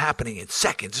is all happening in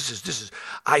seconds.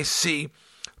 I see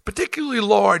particularly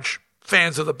large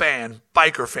fans of the band,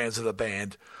 biker fans of the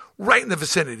band, right in the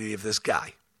vicinity of this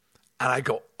guy. And I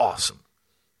go, awesome.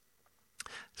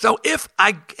 So if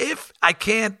I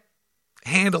can't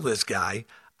handle this guy,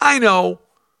 I know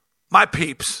my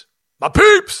peeps are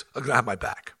going to have my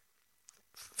back.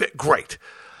 Great.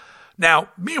 Now,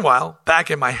 meanwhile,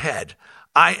 back in my head,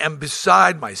 I am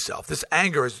beside myself. This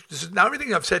anger is now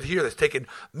everything I've said here that's taken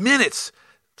minutes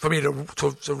for me to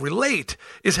relate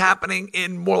is happening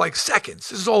in more like seconds.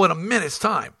 This is all in a minute's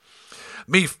time.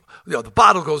 The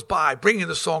bottle goes by, bringing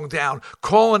the song down,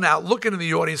 calling out, looking in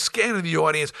the audience, scanning the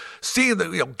audience, seeing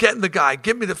getting the guy,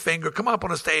 give me the finger, come up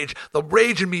on the stage. The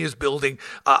rage in me is building.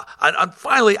 And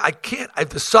finally, I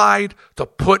decide to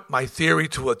put my theory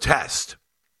to a test.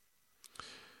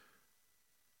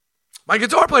 My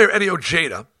guitar player, Eddie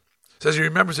Ojeda, says he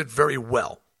remembers it very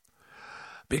well.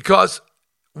 Because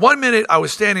 1 minute I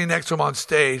was standing next to him on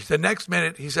stage. The next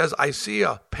minute, he says, I see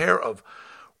a pair of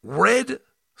red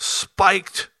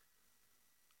spiked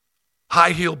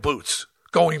high heel boots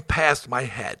going past my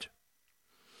head.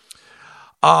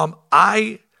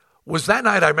 I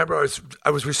remember I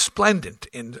was resplendent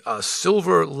in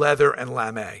silver leather and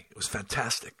lame. It was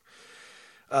fantastic.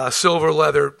 Silver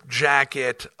leather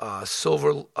jacket,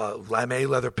 silver lame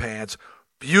leather pants,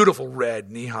 beautiful red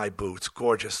knee-high boots,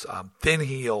 gorgeous, thin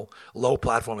heel, low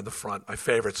platform in the front, my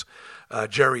favorites.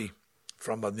 Jerry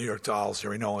from New York Dolls,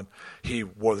 Jerry Nolan, he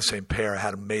wore the same pair,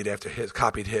 had them made after his,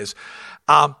 copied his.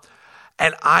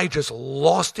 And I just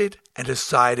lost it and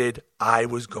decided I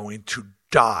was going to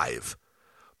dive,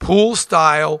 pool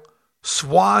style,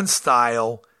 swan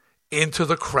style, into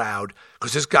the crowd,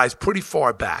 because this guy's pretty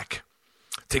far back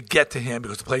to get to him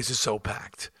because the place is so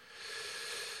packed.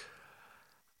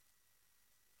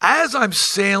 As I'm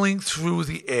sailing through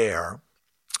the air,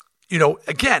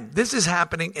 again, this is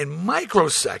happening in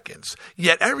microseconds,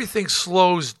 yet everything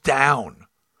slows down.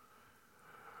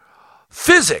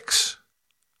 Physics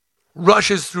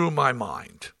rushes through my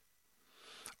mind.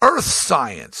 Earth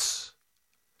science,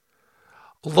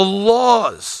 the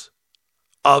laws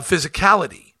of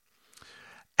physicality.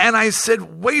 And I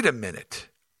said, wait a minute.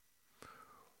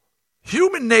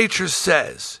 Human nature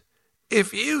says,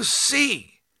 if you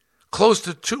see close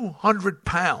to 200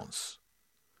 pounds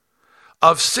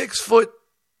of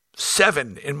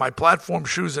 6'7" in my platform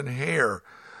shoes and hair,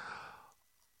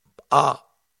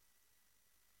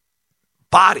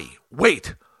 body,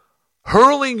 weight,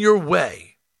 hurling your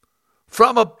way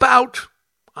from about,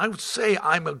 I would say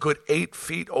I'm a good 8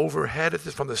 feet overhead at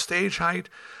this, from the stage height,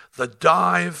 the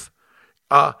dive.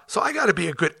 So I got to be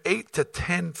a good 8 to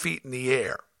 10 feet in the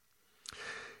air.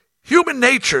 Human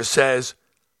nature says,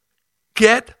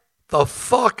 get the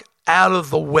fuck out of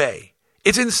the way.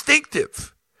 It's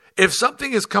instinctive. If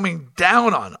something is coming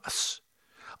down on us,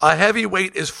 a heavy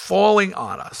weight is falling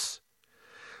on us,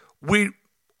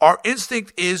 our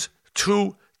instinct is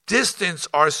to distance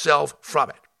ourselves from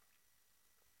it.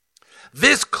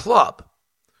 This club,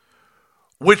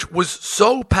 which was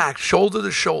so packed shoulder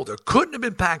to shoulder, couldn't have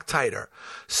been packed tighter.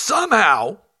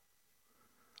 Somehow,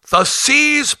 the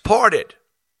seas parted.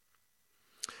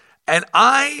 And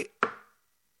I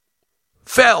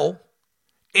fell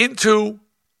into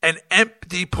an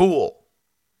empty pool,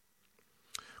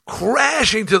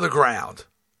 crashing to the ground,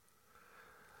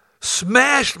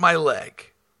 smashed my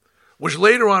leg, which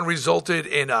later on resulted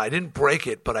in, I didn't break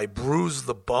it, but I bruised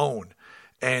the bone.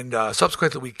 And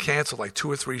subsequently, we canceled like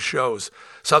 2 or 3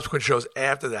 subsequent shows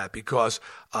after that, because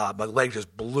my leg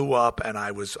just blew up and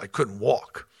I couldn't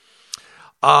walk.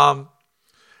 I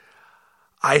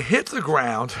hit the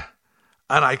ground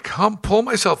and I pull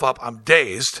myself up. I'm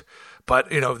dazed, but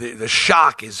the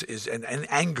shock is and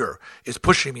anger is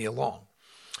pushing me along.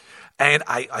 And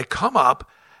I come up,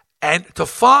 and to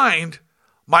find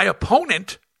my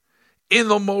opponent in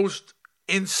the most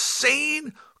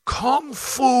insane kung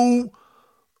fu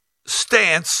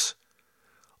stance,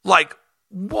 like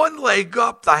one leg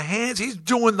up, the hands, he's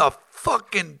doing the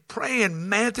fucking praying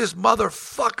mantis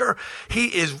motherfucker. He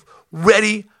is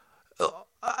ready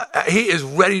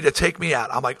to take me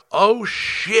out. I'm like, oh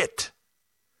shit.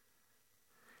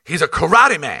 He's a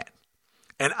karate man,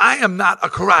 and I am not a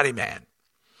karate man.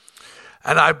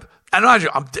 And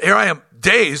here I am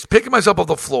dazed, picking myself off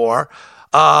the floor.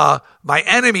 My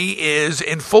enemy is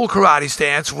in full karate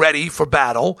stance, ready for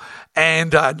battle,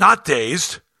 and not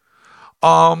dazed.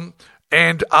 And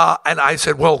I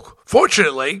said, well,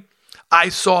 fortunately, I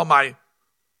saw my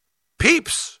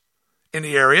peeps in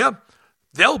the area.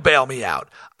 They'll bail me out.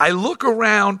 I look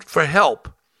around for help,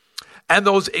 and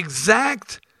those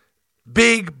exact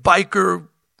big biker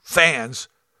fans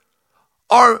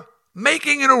are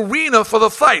making an arena for the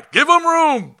fight. Give them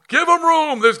room. Give them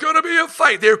room. There's going to be a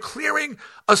fight. They're clearing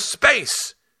a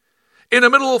space in the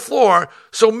middle of the floor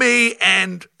so me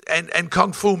and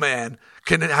Kung Fu Man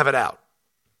can have it out.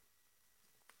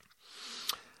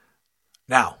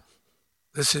 Now,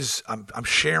 I'm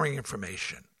sharing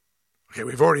information. Okay,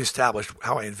 we've already established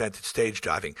how I invented stage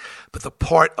diving, but the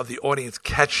part of the audience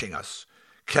catching us,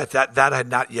 that had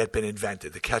not yet been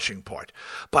invented, the catching part.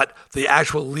 But the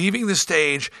actual leaving the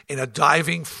stage in a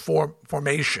diving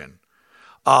formation,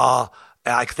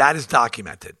 like that is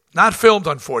documented. Not filmed,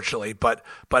 unfortunately, but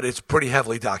it's pretty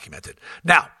heavily documented.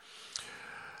 Now,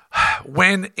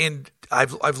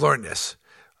 I've learned this.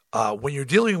 When you're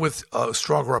dealing with a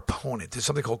stronger opponent, there's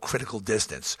something called critical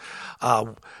distance.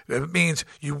 It means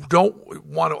you don't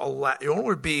want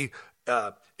to be,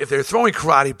 if they're throwing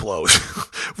karate blows,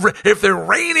 if they're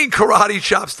raining karate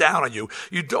chops down on you,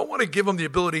 you don't want to give them the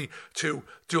ability to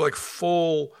do like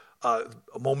full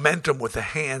momentum with the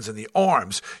hands and the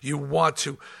arms. You want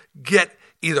to get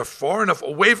either far enough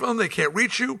away from them they can't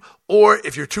reach you, or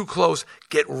if you're too close,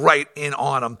 get right in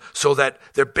on them so that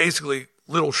they're basically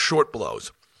little short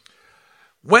blows.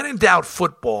 When in doubt,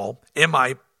 football, in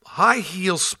my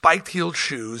high-heeled, spiked-heeled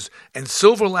shoes and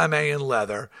silver lame and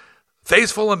leather,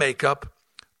 face full of makeup,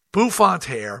 bouffant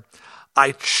hair,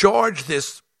 I charge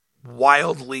this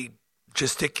wildly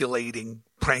gesticulating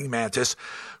praying mantis,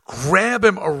 grab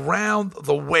him around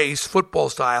the waist, football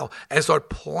style, and start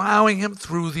plowing him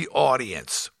through the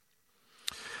audience.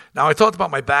 Now, I talked about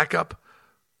my backup.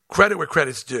 Credit where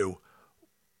credit's due.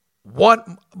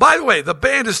 By the way, the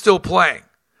band is still playing.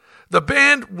 The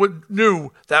band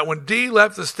knew that when Dee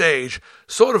left the stage,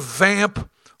 sort of vamp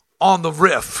on the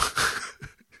riff,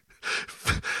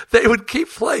 they would keep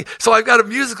playing. So I've got a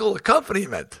musical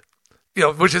accompaniment,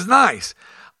 which is nice.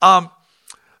 But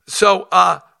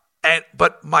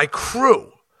my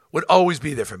crew would always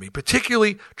be there for me,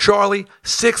 particularly Charlie,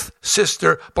 sixth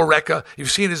sister, Bareka.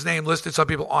 You've seen his name listed, some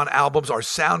people on albums. Our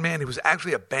sound man, he was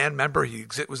actually a band member. He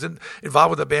was involved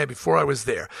with the band before I was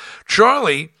there.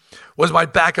 Charlie was my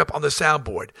backup on the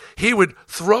soundboard. He would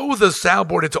throw the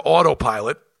soundboard into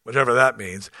autopilot, whatever that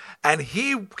means, and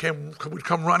he would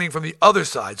come running from the other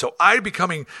side. So I'd be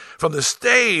coming from the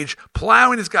stage,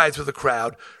 plowing this guy through the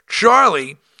crowd.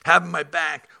 Charlie, having my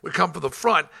back, would come from the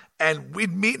front, and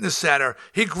we'd meet in the center.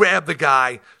 He'd grab the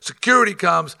guy. Security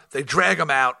comes. They drag him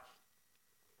out,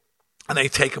 and they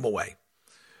take him away.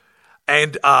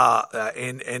 And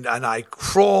I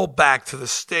crawl back to the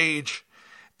stage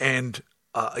and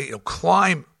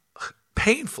climb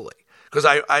painfully because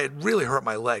I had really hurt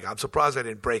my leg. I'm surprised I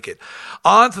didn't break it.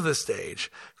 Onto the stage.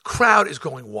 Crowd is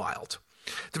going wild.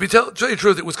 To tell you the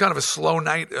truth, it was kind of a slow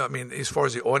night. I mean, as far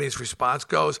as the audience response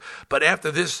goes. But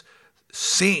after this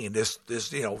scene, this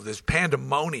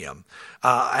pandemonium,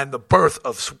 and the birth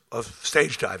of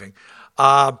stage diving,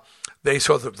 they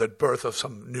saw the birth of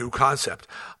some new concept.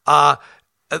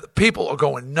 People are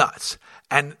going nuts,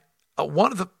 and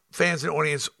one of the fans in the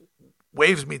audience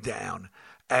waves me down,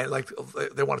 and like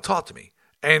they want to talk to me,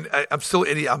 and I'm still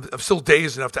idiot. I'm still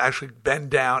dazed enough to actually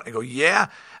bend down and go, "Yeah,"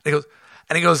 and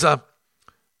he goes, "That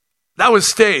was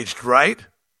staged, right?"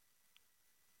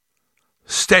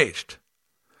 Staged.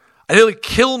 I nearly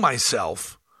kill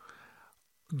myself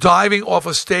diving off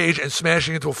a stage and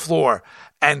smashing into a floor,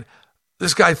 and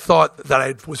this guy thought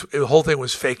that the whole thing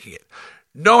was faking it.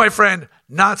 No, my friend,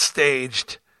 not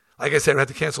staged. Like I said, we had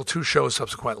to cancel 2 shows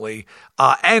subsequently,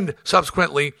 and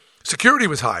subsequently, security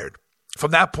was hired.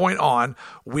 From that point on,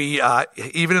 we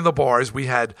even in the bars, we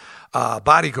had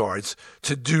bodyguards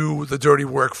to do the dirty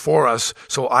work for us,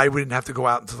 so I wouldn't have to go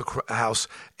out into the house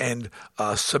and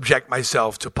subject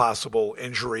myself to possible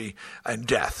injury and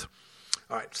death.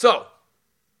 All right, so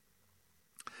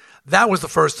that was the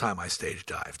first time I stage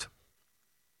dived.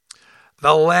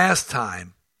 The last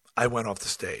time I went off the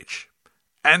stage.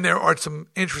 And there are some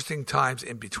interesting times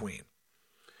in between,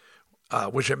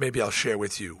 which maybe I'll share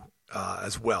with you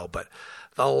as well. But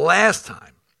the last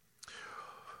time,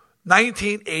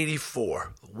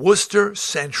 1984, Worcester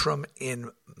Centrum in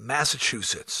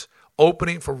Massachusetts,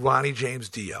 opening for Ronnie James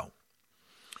Dio.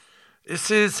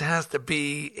 This has to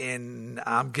be in,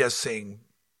 I'm guessing,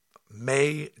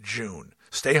 May, June.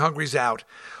 Stay Hungry's out.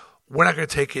 We're Not Going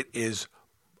to Take It is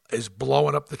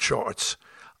blowing up the charts.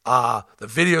 The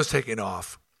video's taking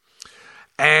off,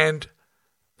 and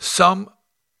some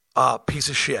piece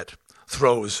of shit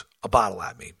throws a bottle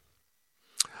at me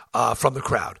from the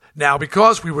crowd. Now,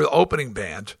 because we were the opening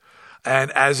band,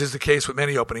 and as is the case with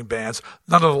many opening bands,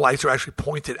 none of the lights are actually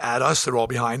pointed at us. They're all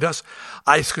behind us.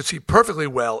 I could see perfectly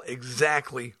well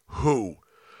exactly who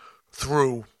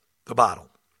threw the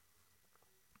bottle.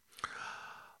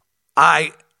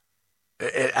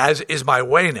 As is my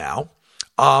way now,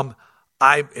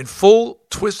 I'm in full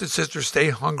Twisted Sister Stay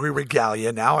Hungry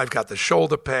regalia. Now I've got the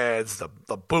shoulder pads, the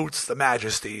boots, the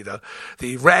majesty,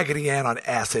 the Raggedy Ann on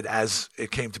acid, as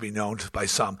it came to be known by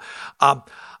some.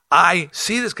 I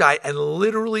see this guy and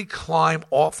literally climb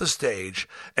off the stage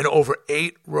and over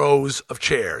 8 rows of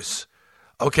chairs,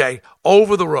 okay,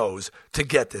 over the rows to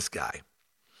get this guy.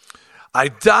 I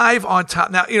dive on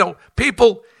top. Now,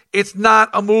 people, it's not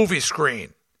a movie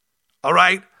screen, all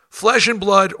right? Flesh and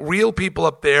blood, real people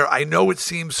up there. I know it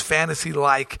seems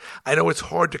fantasy-like. I know it's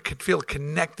hard to feel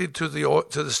connected to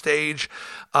the stage.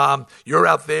 You're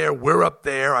out there. We're up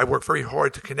there. I work very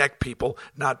hard to connect people,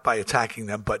 not by attacking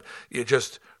them, but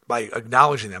just by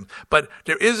acknowledging them. But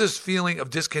there is this feeling of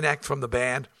disconnect from the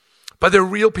band. But they're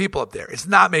real people up there. It's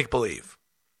not make-believe.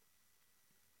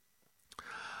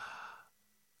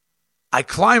 I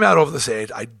climb out over the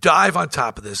stage. I dive on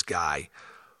top of this guy.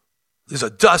 There's a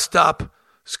dust-up.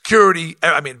 Security,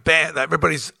 band,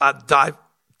 everybody's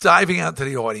diving out to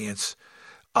the audience,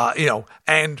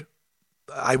 and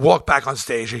I walk back on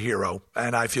stage a hero,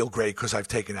 and I feel great because I've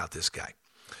taken out this guy.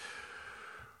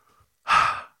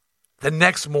 The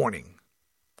next morning,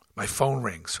 my phone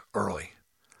rings early.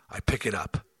 I pick it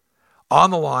up. On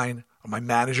the line are my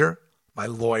manager, my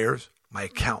lawyers, my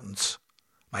accountants,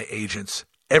 my agents,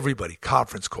 everybody,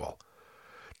 conference call.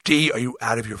 Dee, are you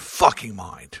out of your fucking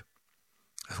mind?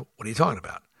 What are you talking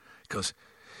about? He goes,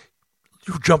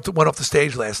 you went off the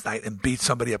stage last night and beat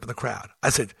somebody up in the crowd. I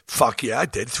said, fuck yeah, I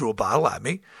did. Threw a bottle at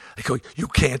me. They go, you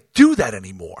can't do that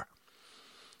anymore.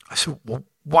 I said, well,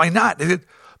 why not? They said,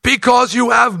 because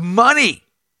you have money.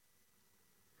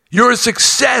 You're a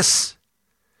success.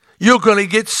 You're going to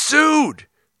get sued.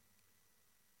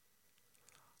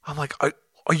 I'm like, are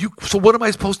you, so what am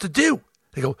I supposed to do?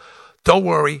 They go, don't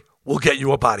worry, we'll get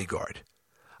you a bodyguard.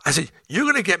 I said, you're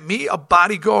going to get me a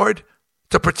bodyguard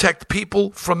to protect people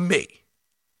from me,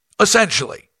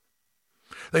 essentially.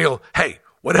 They go, hey,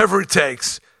 whatever it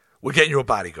takes, we'll get you a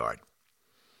bodyguard.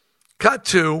 Cut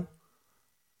to,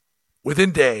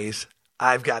 within days,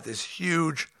 I've got this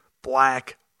huge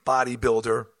black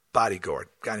bodybuilder bodyguard,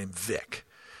 guy named Vic.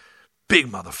 Big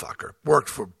motherfucker. Worked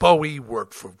for Bowie,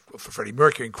 worked for Freddie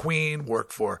Mercury and Queen,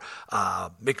 worked for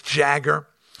Mick Jagger,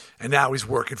 and now he's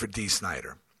working for Dee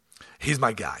Snider. He's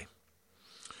my guy.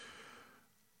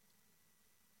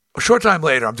 A short time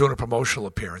later, I'm doing a promotional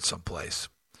appearance someplace.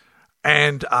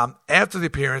 And after the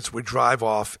appearance, we drive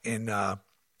off in a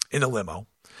limo.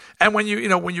 And when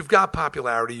you've got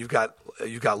popularity, you've got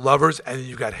lovers and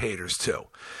you've got haters too.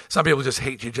 Some people just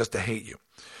hate you just to hate you.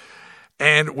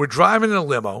 And we're driving in a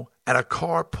limo, and a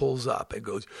car pulls up and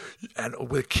goes, and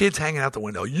with kids hanging out the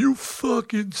window, you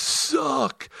fucking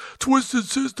suck. Twisted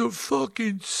Sister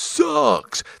fucking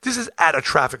sucks. This is at a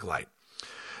traffic light.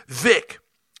 Vic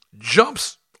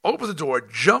opens the door,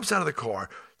 jumps out of the car,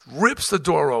 rips the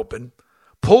door open,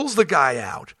 pulls the guy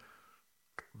out,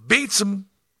 beats him,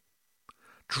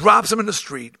 drops him in the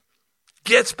street,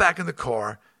 gets back in the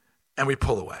car, and we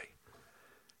pull away.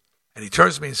 And he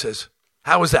turns to me and says,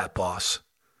 how was that, boss?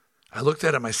 I looked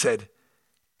at him. I said,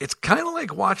 it's kind of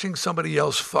like watching somebody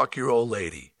else fuck your old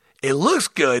lady. It looks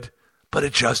good, but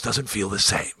it just doesn't feel the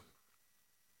same.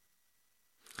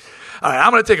 All right,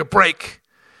 I'm going to take a break,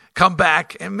 come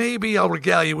back, and maybe I'll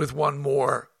regale you with one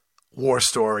more war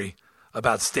story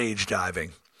about stage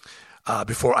diving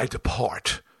before I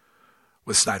depart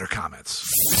with Snider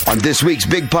Comments. On this week's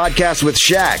big podcast with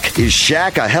Shaq, is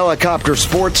Shaq a helicopter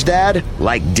sports dad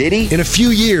like Diddy? In a few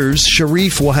years,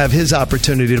 Sharif will have his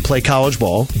opportunity to play college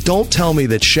ball. Don't tell me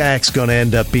that Shaq's going to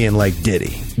end up being like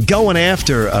Diddy, going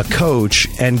after a coach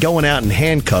and going out in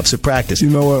handcuffs at practice.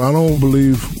 You know what? I don't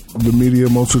believe the media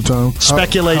most of the time.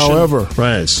 Speculation. However,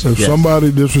 right. If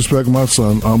somebody disrespect my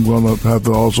son, I'm going to have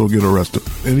to also get arrested.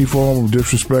 Any form of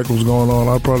disrespect was going on,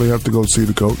 I'd probably have to go see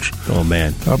the coach. Oh,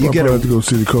 man. I'd probably have to go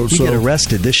see the coach. You get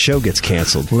arrested, this show gets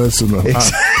canceled. Listen,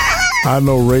 I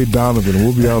know Ray Donovan.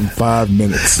 We'll be out in 5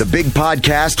 minutes. The big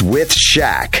podcast with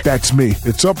Shaq. That's me.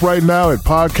 It's up right now at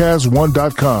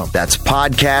podcast1.com. That's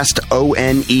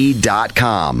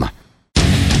podcastone.com.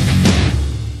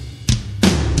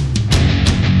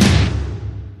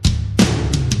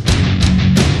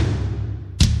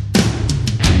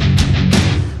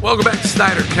 Welcome back to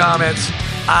Snider Comments.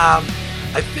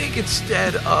 I think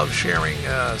instead of sharing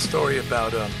a story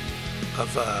about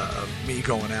of me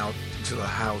going out to the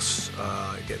house,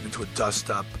 getting into a dust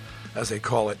up, as they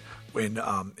call it, in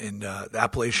the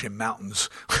Appalachian Mountains.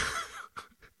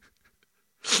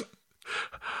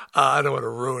 I don't want to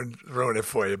ruin it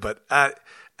for you, but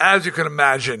as you can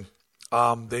imagine,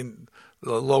 the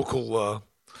local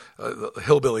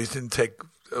hillbillies didn't take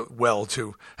well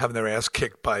to having their ass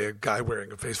kicked by a guy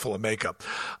wearing a face full of makeup.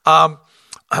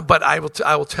 But I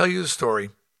will tell you the story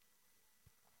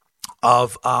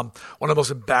of one of the most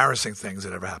embarrassing things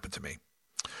that ever happened to me.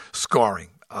 Scarring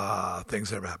things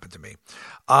that ever happened to me.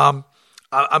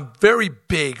 I'm very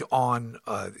big on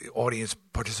audience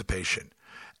participation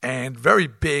and very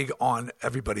big on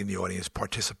everybody in the audience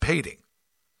participating.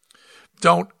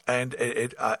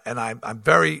 I'm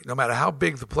very, no matter how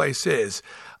big the place is,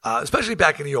 especially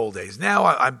back in the old days. Now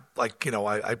I'm like,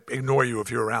 I ignore you if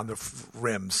you're around the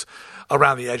rims,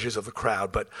 around the edges of the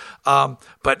crowd. But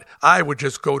I would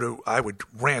just I would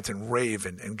rant and rave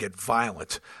and get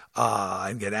violent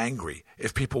and get angry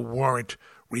if people weren't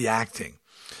reacting.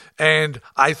 And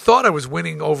I thought I was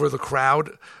winning over the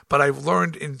crowd, but I've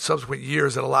learned in subsequent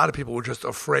years that a lot of people were just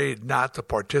afraid not to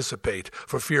participate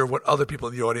for fear of what other people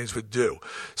in the audience would do.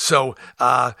 So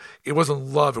it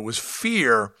wasn't love, it was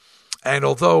fear. And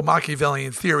although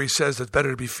Machiavellian theory says it's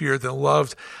better to be feared than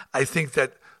loved, I think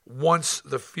that once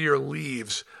the fear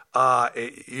leaves,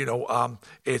 you're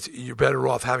better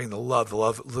off having the love.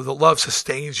 The love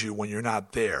sustains you when you're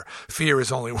not there. Fear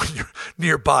is only when you're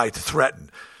nearby to threaten.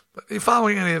 But if you're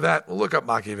following any of that, well, look up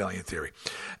Machiavellian theory.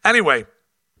 Anyway,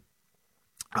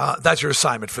 that's your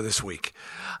assignment for this week.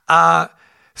 But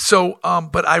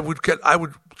I would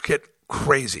get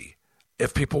crazy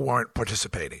if people weren't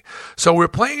participating. So we're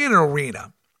playing in an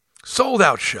arena, sold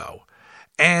out show,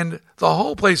 and the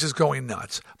whole place is going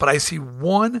nuts. But I see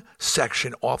one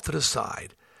section off to the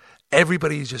side.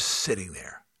 Everybody's just sitting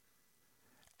there.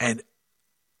 And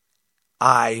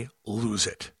I lose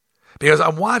it. Because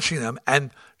I'm watching them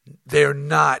and they're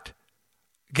not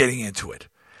getting into it.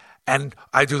 And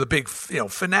I do the big,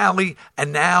 finale,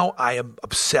 and now I am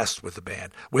obsessed with the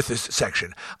band, with this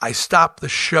section. I stop the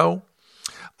show.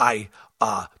 I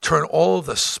turn all of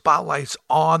the spotlights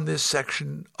on this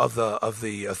section of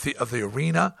the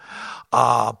arena.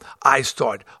 I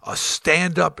start a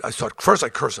stand-up. First I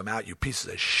curse them out, you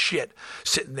pieces of shit,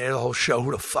 sitting there the whole show.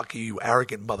 Who the fuck are you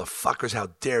arrogant motherfuckers? How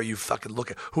dare you fucking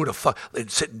look at who the fuck and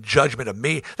sit in judgment of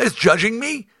me? They're judging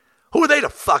me? Who are they to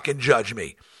fucking judge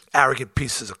me? Arrogant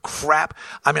pieces of crap.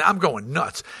 I mean, I'm going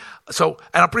nuts. So,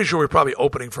 and I'm pretty sure we're probably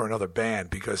opening for another band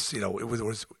because,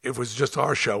 it was just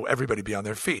our show. Everybody be on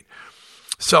their feet.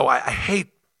 So I hate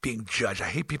being judged. I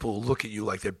hate people who look at you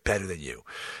like they're better than you.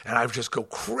 And I just go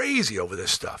crazy over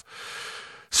this stuff.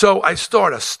 So I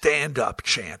start a stand-up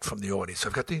chant from the audience.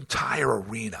 I've got the entire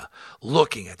arena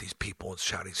looking at these people and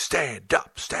shouting, stand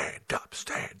up, stand up,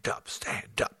 stand up,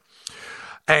 stand up.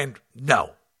 And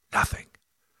no, nothing.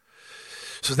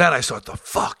 So then I start the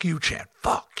fuck you chant.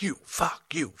 Fuck you, fuck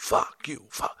you, fuck you,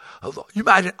 fuck. You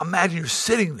imagine you're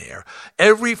sitting there.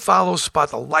 Every follow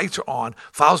spot, the lights are on,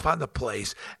 follow spot in the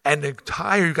place, and you've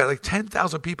got like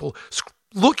 10,000 people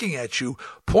looking at you,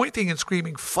 pointing and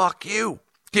screaming, fuck you,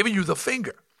 giving you the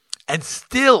finger. And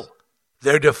still,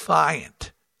 they're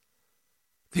defiant.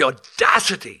 The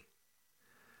audacity.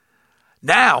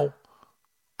 Now,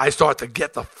 I start to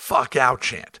get the fuck out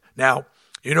chant. Now,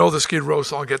 the Skid Row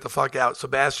song, Get the Fuck Out.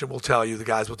 Sebastian will tell you, the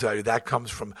guys will tell you, that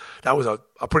was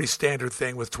a pretty standard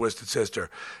thing with Twisted Sister.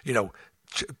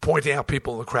 Pointing out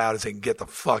people in the crowd and saying, get the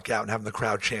fuck out, and having the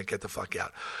crowd chant, get the fuck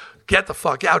out. Get the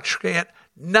fuck out chant,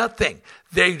 nothing.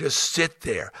 They just sit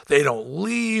there. They don't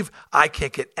leave. I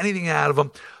can't get anything out of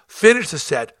them. Finish the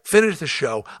set, finish the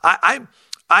show. I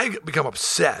become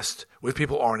obsessed with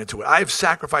people who aren't into it. I have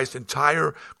sacrificed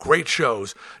entire great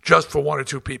shows just for one or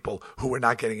two people who were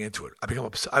not getting into it. I become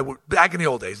obsessed. Back in the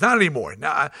old days, not anymore.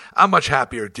 Now I'm a much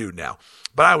happier dude now,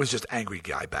 but I was just an angry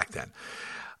guy back then.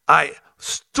 I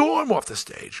storm off the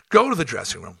stage, go to the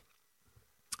dressing room,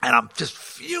 and I'm just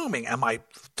fuming. And my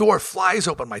door flies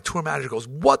open. My tour manager goes,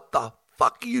 "What the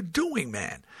fuck are you doing,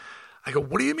 man?" I go,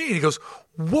 "What do you mean?" He goes,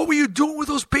 "What were you doing with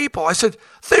those people?" I said,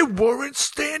 "They weren't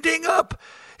standing up."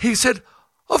 He said,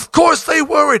 "Of course they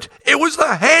weren't. It was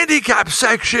the handicap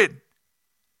section."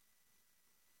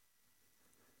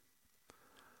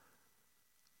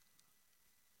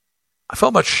 I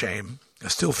felt much shame. I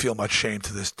still feel much shame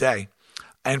to this day.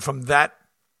 And from that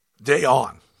day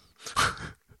on,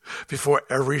 before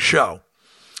every show,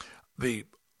 the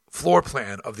floor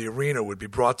plan of the arena would be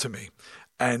brought to me.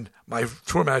 And my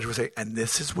tour manager would say, "And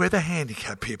this is where the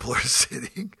handicapped people are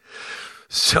sitting.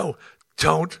 So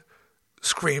don't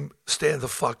scream, stand the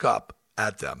fuck up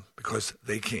at them because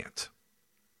they can't."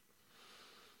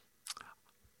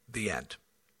 The end.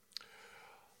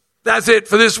 That's it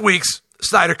for this week's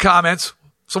Snider Comments.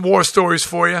 Some war stories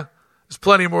for you. There's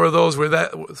plenty more of those where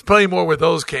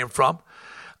those came from.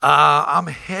 I'm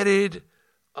headed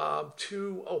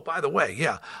to. Oh, by the way,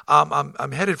 yeah,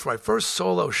 I'm headed for my first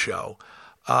solo show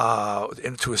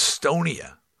into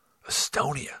Estonia.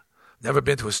 Never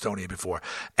been to Estonia before.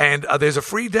 And there's a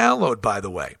free download, by the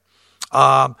way.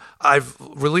 I've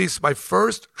released my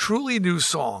first truly new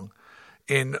song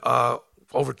in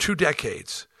over 2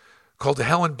 decades called To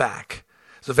Hell and Back.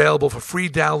 It's available for free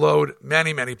download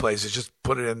many, many places. Just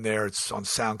put it in there. It's on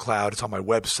SoundCloud. It's on my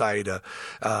website.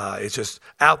 It's just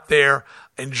out there.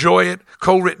 Enjoy it.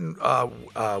 Co-written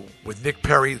with Nick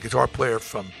Perry, the guitar player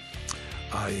from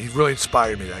he really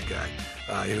inspired me, that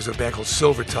guy. He was in a band called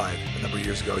Silvertide a number of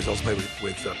years ago. He's also played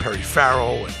with Perry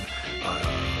Farrell and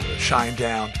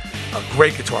Shinedown. A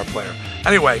great guitar player.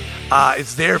 Anyway,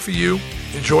 it's there for you.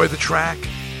 Enjoy the track.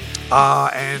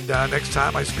 And next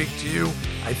time I speak to you,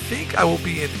 I think I will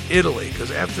be in Italy,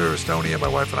 because after Estonia, my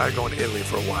wife and I are going to Italy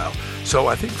for a while. So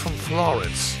I think from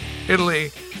Florence,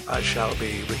 Italy, I shall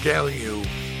be regaling you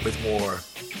with more,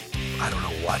 I don't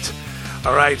know what.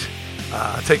 All right.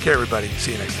 Take care, everybody.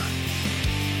 See you next time.